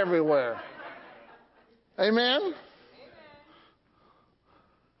out everywhere. Amen?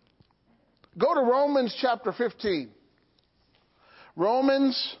 Go to Romans chapter 15.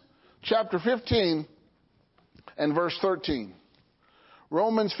 Romans chapter 15 and verse 13.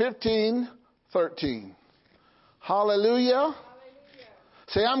 Romans 15:13. Hallelujah.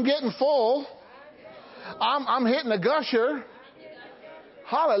 Say, I'm getting full. I'm hitting a gusher.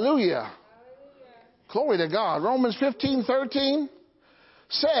 Hallelujah. Glory to God. Romans 15:13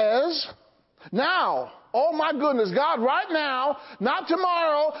 says, now, oh my goodness, God, right now, not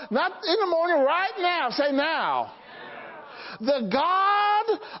tomorrow, not in the morning, right now. Say now. The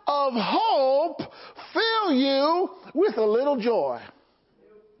God of hope fill you with a little joy.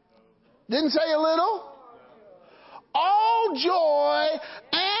 Didn't say a little. All joy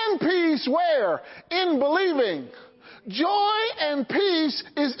and peace where? In believing. Joy and peace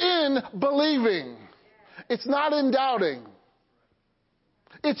is in believing. It's not in doubting.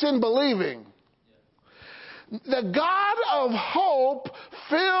 It's in believing. The God of hope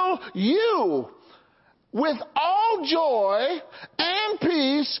fill you with all joy and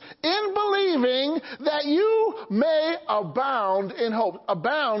peace in believing that you may abound in hope.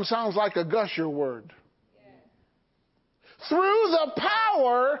 Abound sounds like a gusher word. through the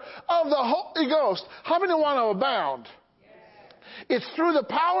power of the Holy Ghost. How many want to abound? It's through the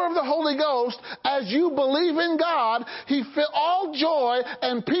power of the Holy Ghost, as you believe in God, all joy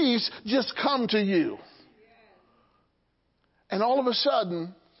and peace just come to you. And all of a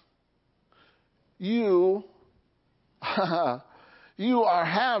sudden, you are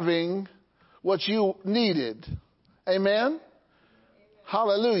having what you needed. Amen?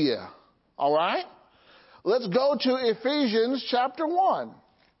 Hallelujah. All right? Let's go to Ephesians chapter 1.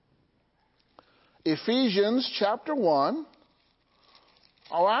 Ephesians chapter 1.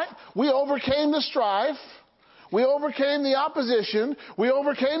 All right? We overcame the strife. We overcame the opposition. We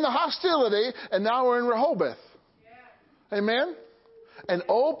overcame the hostility. And now we're in Rehoboth. Amen? An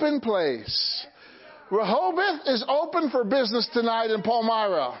open place. Rehoboth is open for business tonight in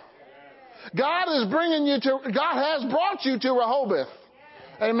Palmyra. God has brought you to Rehoboth.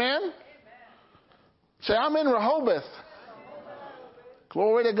 Amen? Say, I'm in Rehoboth.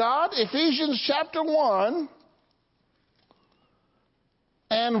 Glory to God. Ephesians chapter 1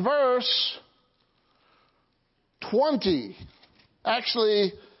 and verse 20.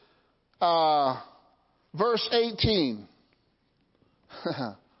 Actually, verse 18.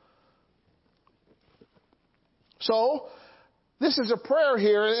 So, this is a prayer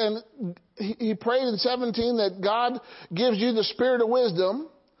here, and he prayed in 17 that God gives you the spirit of wisdom.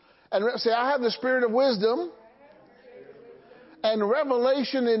 And say, I have the spirit of wisdom and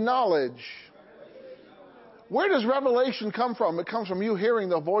revelation in knowledge. Where does revelation come from? It comes from you hearing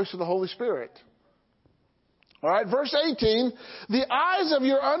the voice of the Holy Spirit. All right, verse 18, the eyes of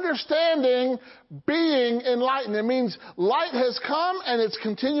your understanding being enlightened. It means light has come and it's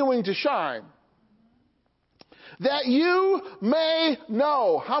continuing to shine. That you may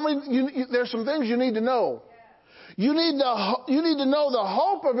know. There's some things you need to know. You need to know the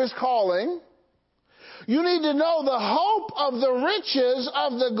hope of His calling. You need to know the hope of the riches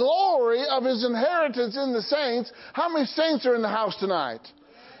of the glory of His inheritance in the saints. How many saints are in the house tonight?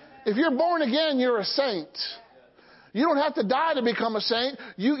 If you're born again, you're a saint. You don't have to die to become a saint.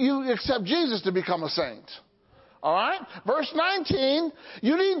 You accept Jesus to become a saint. All right? Verse 19,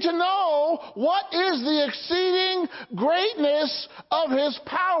 you need to know what is the exceeding greatness of His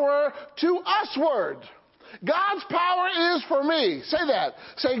power to usward. God's power is for me. Say that.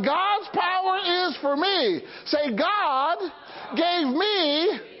 Say, God's power is for me. Say, God gave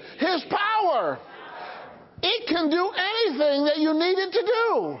me His power. It can do anything that you need it to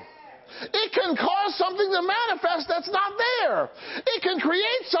do. It can cause something to manifest that's not there. It can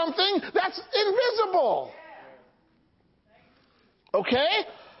create something that's invisible. Okay?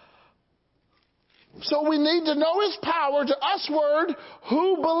 So we need to know His power to usward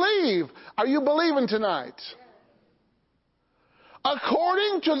who believe. Are you believing tonight?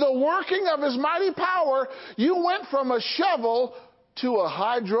 According to the working of His mighty power, you went from a shovel to a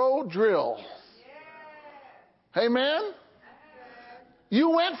hydro drill. Amen?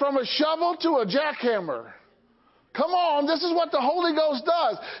 You went from a shovel to a jackhammer. Come on, this is what the Holy Ghost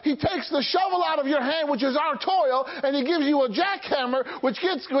does. He takes the shovel out of your hand, which is our toil, and He gives you a jackhammer, which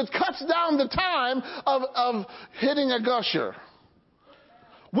cuts down the time of hitting a gusher.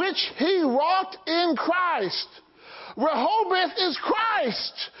 Which He wrought in Christ. Rehoboth is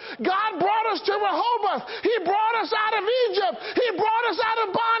Christ. God brought us to Rehoboth. He brought us out of Egypt. He brought us out of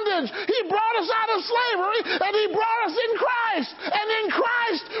bondage. He brought us out of slavery, and He brought us in Christ. And in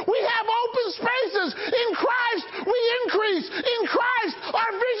Christ, we have open spaces. In Christ, we increase. In Christ,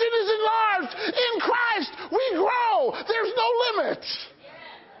 our vision is enlarged. In Christ, we grow. There's no limit.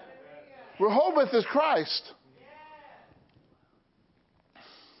 Rehoboth is Christ.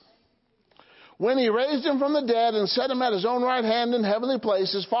 When He raised Him from the dead and set Him at His own right hand in heavenly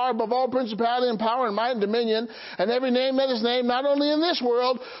places, far above all principality and power and might and dominion, and every name that is named, not only in this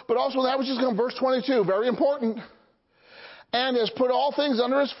world, but also that which is come. Verse 22, very important. And has put all things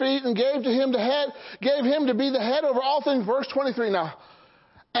under His feet and gave Him to be the head over all things. Verse 23 now.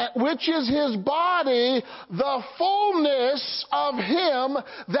 Which is His body, the fullness of Him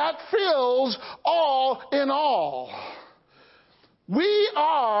that fills all in all. We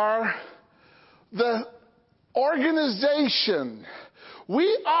are the organization.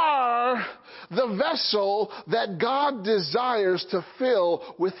 We are the vessel that God desires to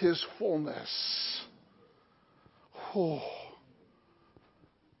fill with His fullness. Oh.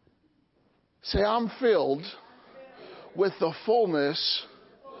 Say, I'm filled with the fullness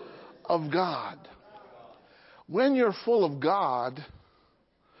of God. When you're full of God,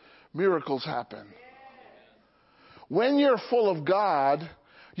 miracles happen. When you're full of God,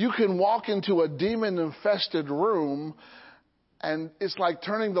 you can walk into a demon-infested room and it's like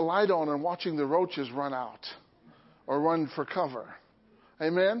turning the light on and watching the roaches run out. or run for cover.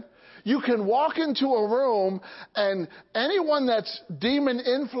 Amen? You can walk into a room and anyone that's demon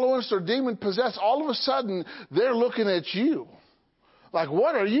influenced or demon possessed, all of a sudden they're looking at you. Like,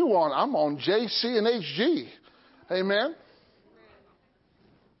 what are you on? I'm on JC and HG. Amen?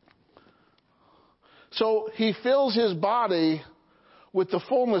 So he fills his body with the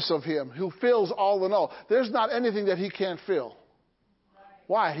fullness of him who fills all in all. There's not anything that he can't fill.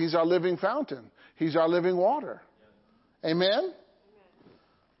 Why? He's our living fountain. He's our living water. Amen?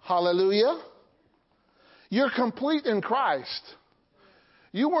 Hallelujah. You're complete in Christ.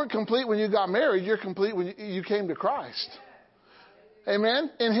 You weren't complete when you got married. You're complete when you came to Christ. Amen.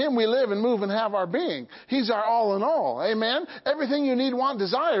 In him we live and move and have our being. He's our all in all. Amen. Everything you need, want,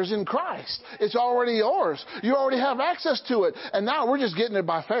 desires in Christ. It's already yours. You already have access to it. And now we're just getting it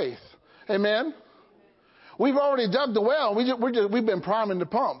by faith. Amen. We've already dug the well. We've been priming the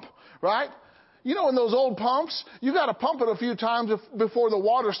pump, right? You know, in those old pumps, you got to pump it a few times before the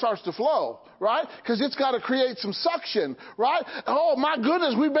water starts to flow, right? Because it's got to create some suction, right? Oh, my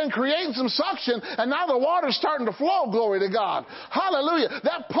goodness, we've been creating some suction, and now the water's starting to flow, glory to God. Hallelujah.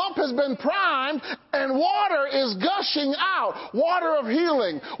 That pump has been primed, and water is gushing out. Water of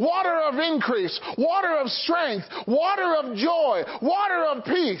healing, water of increase, water of strength, water of joy, water of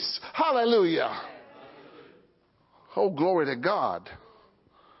peace. Hallelujah. Oh, glory to God.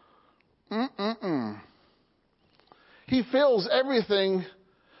 He fills everything.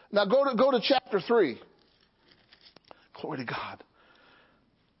 Now go to chapter 3. Glory to God.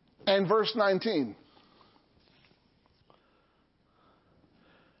 And verse 19.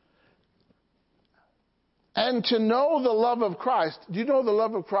 And to know the love of Christ. Do you know the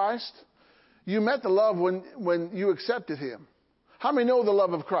love of Christ? You met the love when you accepted him. How many know the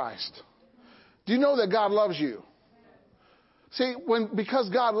love of Christ? Do you know that God loves you? See, because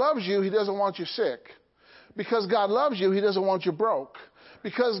God loves you, he doesn't want you sick. Because God loves you, he doesn't want you broke.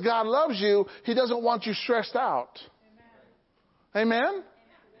 Because God loves you, he doesn't want you stressed out. Amen?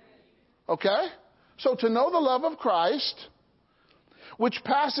 Okay? So to know the love of Christ, which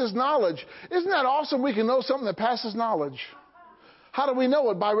passes knowledge. Isn't that awesome? We can know something that passes knowledge. How do we know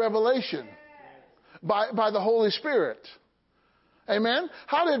it? By revelation. By the Holy Spirit. Amen?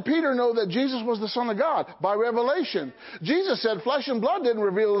 How did Peter know that Jesus was the Son of God? By revelation. Jesus said, flesh and blood didn't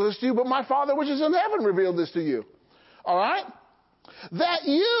reveal this to you, but my Father which is in heaven revealed this to you. All right? That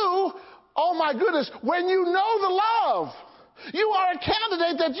you, oh my goodness, when you know the love, you are a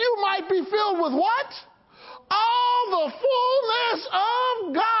candidate that you might be filled with what? All the fullness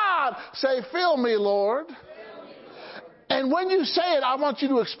of God. Say, fill me, Lord. And when you say it, I want you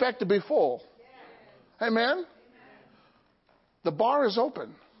to expect to be full. Amen? The bar is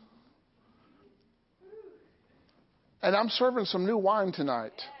open. And I'm serving some new wine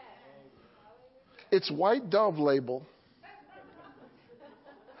tonight. It's White Dove label.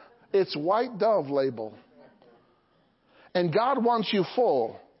 It's White Dove label. And God wants you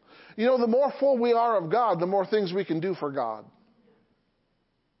full. You know, the more full we are of God, the more things we can do for God.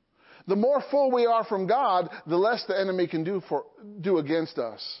 The more full we are from God, the less the enemy can do against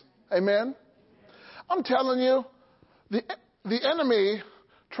us. Amen? I'm telling you, the enemy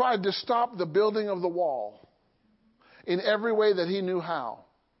tried to stop the building of the wall in every way that he knew how.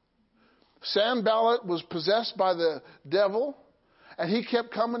 Sanballat was possessed by the devil, and he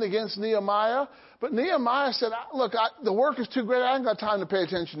kept coming against Nehemiah. But Nehemiah said, look, the work is too great. I ain't got time to pay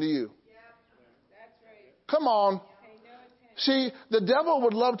attention to you. Yeah, that's right. Come on. See, the devil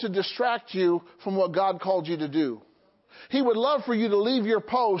would love to distract you from what God called you to do. He would love for you to leave your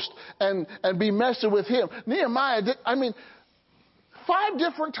post and be messing with him. Nehemiah did, 5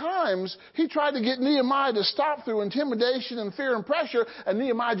 different times he tried to get Nehemiah to stop through intimidation and fear and pressure, and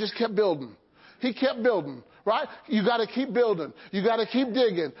Nehemiah just kept building. He kept building, right? You got to keep building. You got to keep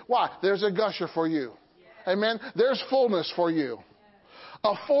digging. Why? There's a gusher for you. Amen? There's fullness for you.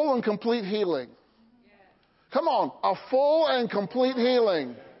 A full and complete healing. Come on. A full and complete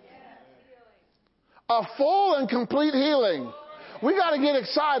healing. A full and complete healing. We got to get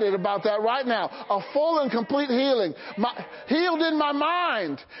excited about that right now. A full and complete healing. Healed in my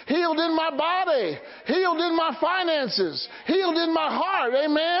mind. Healed in my body. Healed in my finances. Healed in my heart.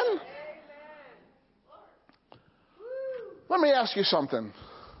 Amen? Let me ask you something.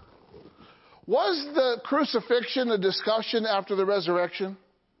 Was the crucifixion a discussion after the resurrection?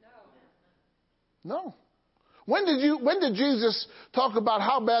 No. When did Jesus talk about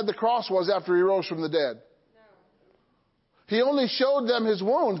how bad the cross was after he rose from the dead? He only showed them his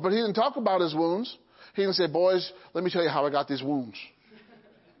wounds, but he didn't talk about his wounds. He didn't say, boys, let me tell you how I got these wounds.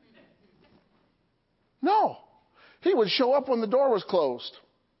 No. He would show up when the door was closed.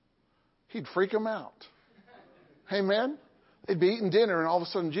 He'd freak them out. Amen. They'd be eating dinner and all of a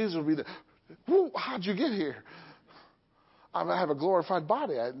sudden Jesus would be there. Whoa, how'd you get here? I have a glorified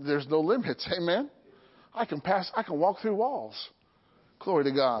body. There's no limits. Amen. I can walk through walls. Glory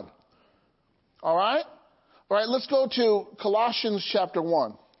to God. All right. All right. Let's go to Colossians chapter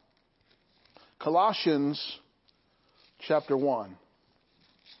 1. Colossians chapter 1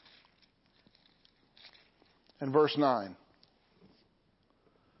 and verse 9.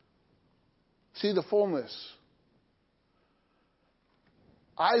 See the fullness.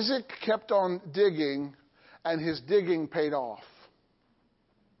 Isaac kept on digging, and his digging paid off.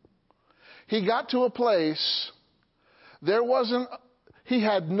 He got to a place, he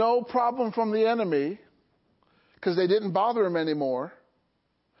had no problem from the enemy, because they didn't bother him anymore.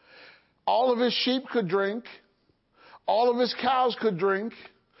 All of his sheep could drink. All of his cows could drink.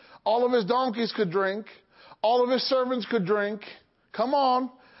 All of his donkeys could drink. All of his servants could drink. Come on.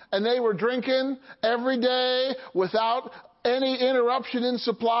 And they were drinking every day without any interruption in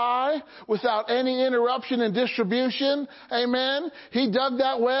supply, without any interruption in distribution. Amen. He dug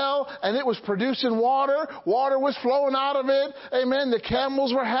that well and it was producing water. Water was flowing out of it. Amen. The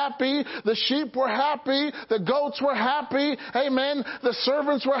camels were happy. The sheep were happy. The goats were happy. Amen. The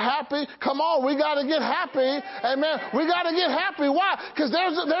servants were happy. Come on, we got to get happy. Amen. We got to get happy. Why? Because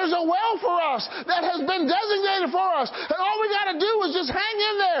there's a well for us that has been designated for us. And all we got to do is just hang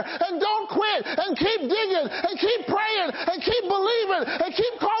in there and don't quit and keep digging and keep praying and keep believing and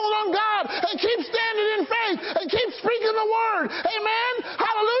keep calling on God and keep standing in faith and keep speaking the word. Amen.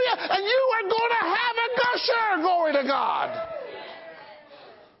 Hallelujah. And you are going to have a gusher. Glory to God.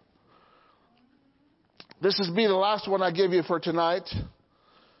 This will be the last one I give you for tonight.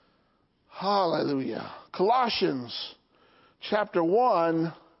 Hallelujah. Colossians chapter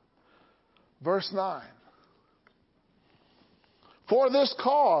 1, verse 9. For this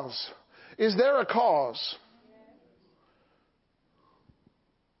cause, is there a cause?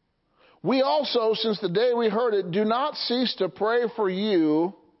 We also, since the day we heard it, do not cease to pray for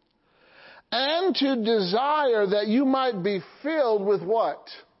you and to desire that you might be filled with what?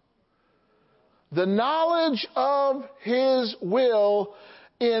 The knowledge of His will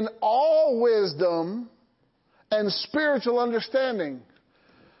in all wisdom and spiritual understanding.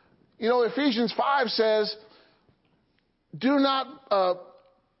 You know, Ephesians 5 says, do not,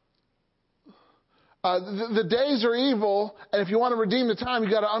 the days are evil, and if you want to redeem the time, you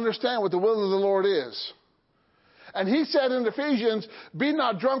got to understand what the will of the Lord is. And He said in Ephesians, be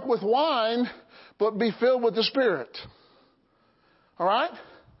not drunk with wine, but be filled with the Spirit. All right?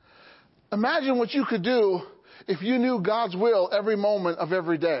 Imagine what you could do if you knew God's will every moment of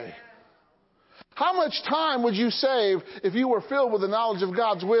every day. How much time would you save if you were filled with the knowledge of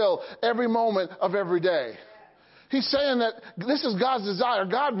God's will every moment of every day? He's saying that this is God's desire.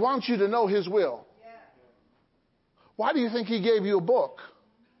 God wants you to know His will. Why do you think He gave you a book?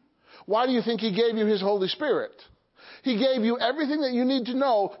 Why do you think He gave you His Holy Spirit? He gave you everything that you need to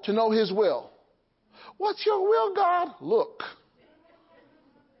know His will. What's your will, God? Look.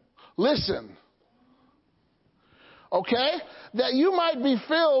 Listen. Okay? That you might be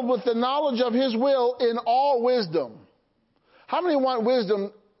filled with the knowledge of His will in all wisdom. How many want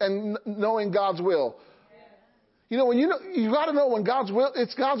wisdom and knowing God's will? You know, you got to know when God's will,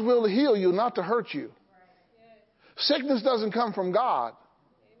 it's God's will to heal you, not to hurt you. Sickness doesn't come from God.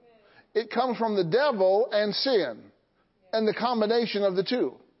 It comes from the devil and sin and the combination of the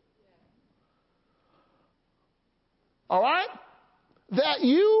two. All right? That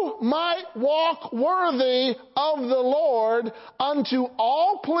you might walk worthy of the Lord unto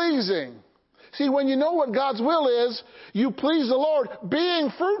all pleasing. See, when you know what God's will is, you please the Lord, being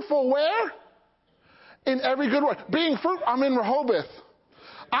fruitful where? In every good work. Being fruitful. I'm in Rehoboth.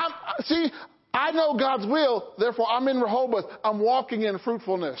 I know God's will, therefore I'm in Rehoboth. I'm walking in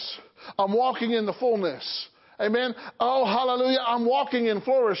fruitfulness. I'm walking in the fullness. Amen. Oh, hallelujah. I'm walking in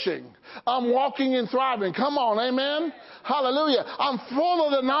flourishing. I'm walking in thriving. Come on. Amen. Hallelujah. I'm full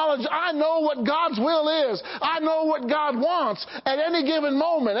of the knowledge. I know what God's will is. I know what God wants at any given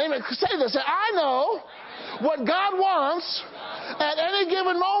moment. Amen. Say this. Say, I know what God wants at any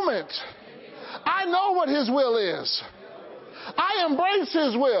given moment. I know what His will is. I embrace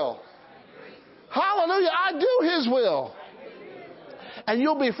His will. Hallelujah. I do His will. And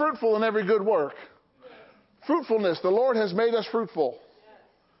you'll be fruitful in every good work. Fruitfulness. The Lord has made us fruitful.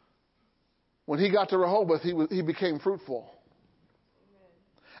 When He got to Rehoboth, he became fruitful.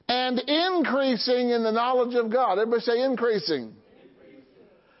 And increasing in the knowledge of God. Everybody say increasing.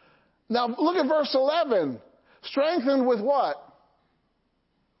 Now look at verse 11. Strengthened with what?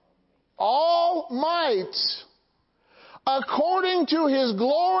 All might, according to His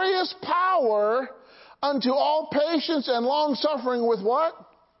glorious power, unto all patience and long suffering with what?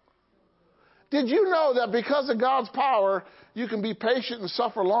 Did you know that because of God's power, you can be patient and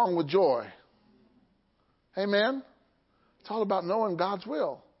suffer long with joy? Amen? It's all about knowing God's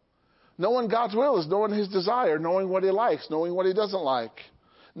will. Knowing God's will is knowing His desire, knowing what He likes, knowing what He doesn't like,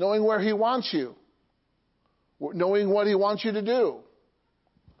 knowing where He wants you, knowing what He wants you to do.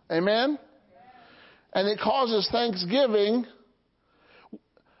 Amen? And it causes thanksgiving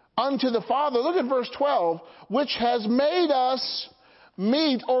unto the Father. Look at verse 12. Which has made us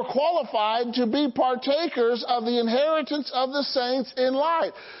meet or qualified to be partakers of the inheritance of the saints in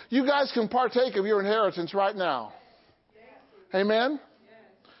light. You guys can partake of your inheritance right now. Amen?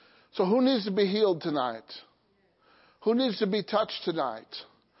 So who needs to be healed tonight? Who needs to be touched tonight?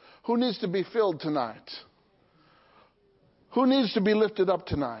 Who needs to be filled tonight? Who needs to be lifted up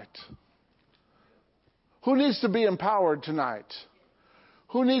tonight? Who needs to be empowered tonight?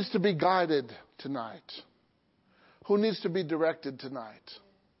 Who needs to be guided tonight? Who needs to be directed tonight?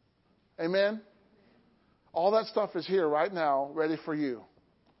 Amen? All that stuff is here right now, ready for you.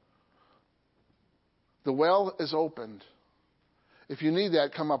 The well is opened. If you need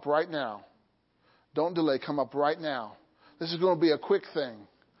that, come up right now. Don't delay. Come up right now. This is going to be a quick thing.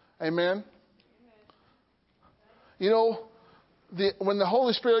 Amen? You know, when the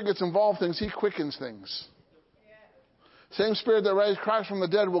Holy Spirit gets involved in things, He quickens things. Same Spirit that raised Christ from the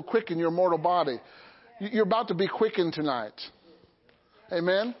dead will quicken your mortal body. You're about to be quickened tonight.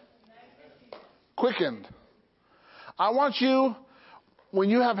 Amen? Quickened. I want you, when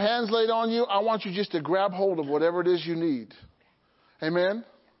you have hands laid on you, I want you just to grab hold of whatever it is you need. Amen?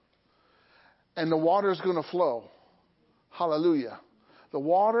 And the water is going to flow. Hallelujah. The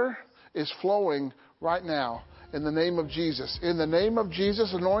water is flowing right now in the name of Jesus. In the name of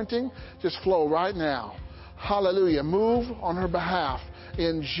Jesus, anointing, just flow right now. Hallelujah. Move on her behalf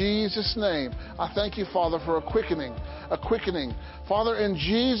in Jesus' name. I thank you, Father, for a quickening. A quickening. Father, in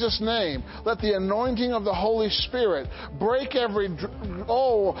Jesus' name, let the anointing of the Holy Spirit break every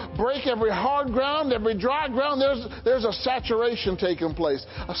hard ground, every dry ground. There's a saturation taking place.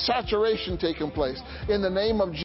 A saturation taking place in the name of Jesus.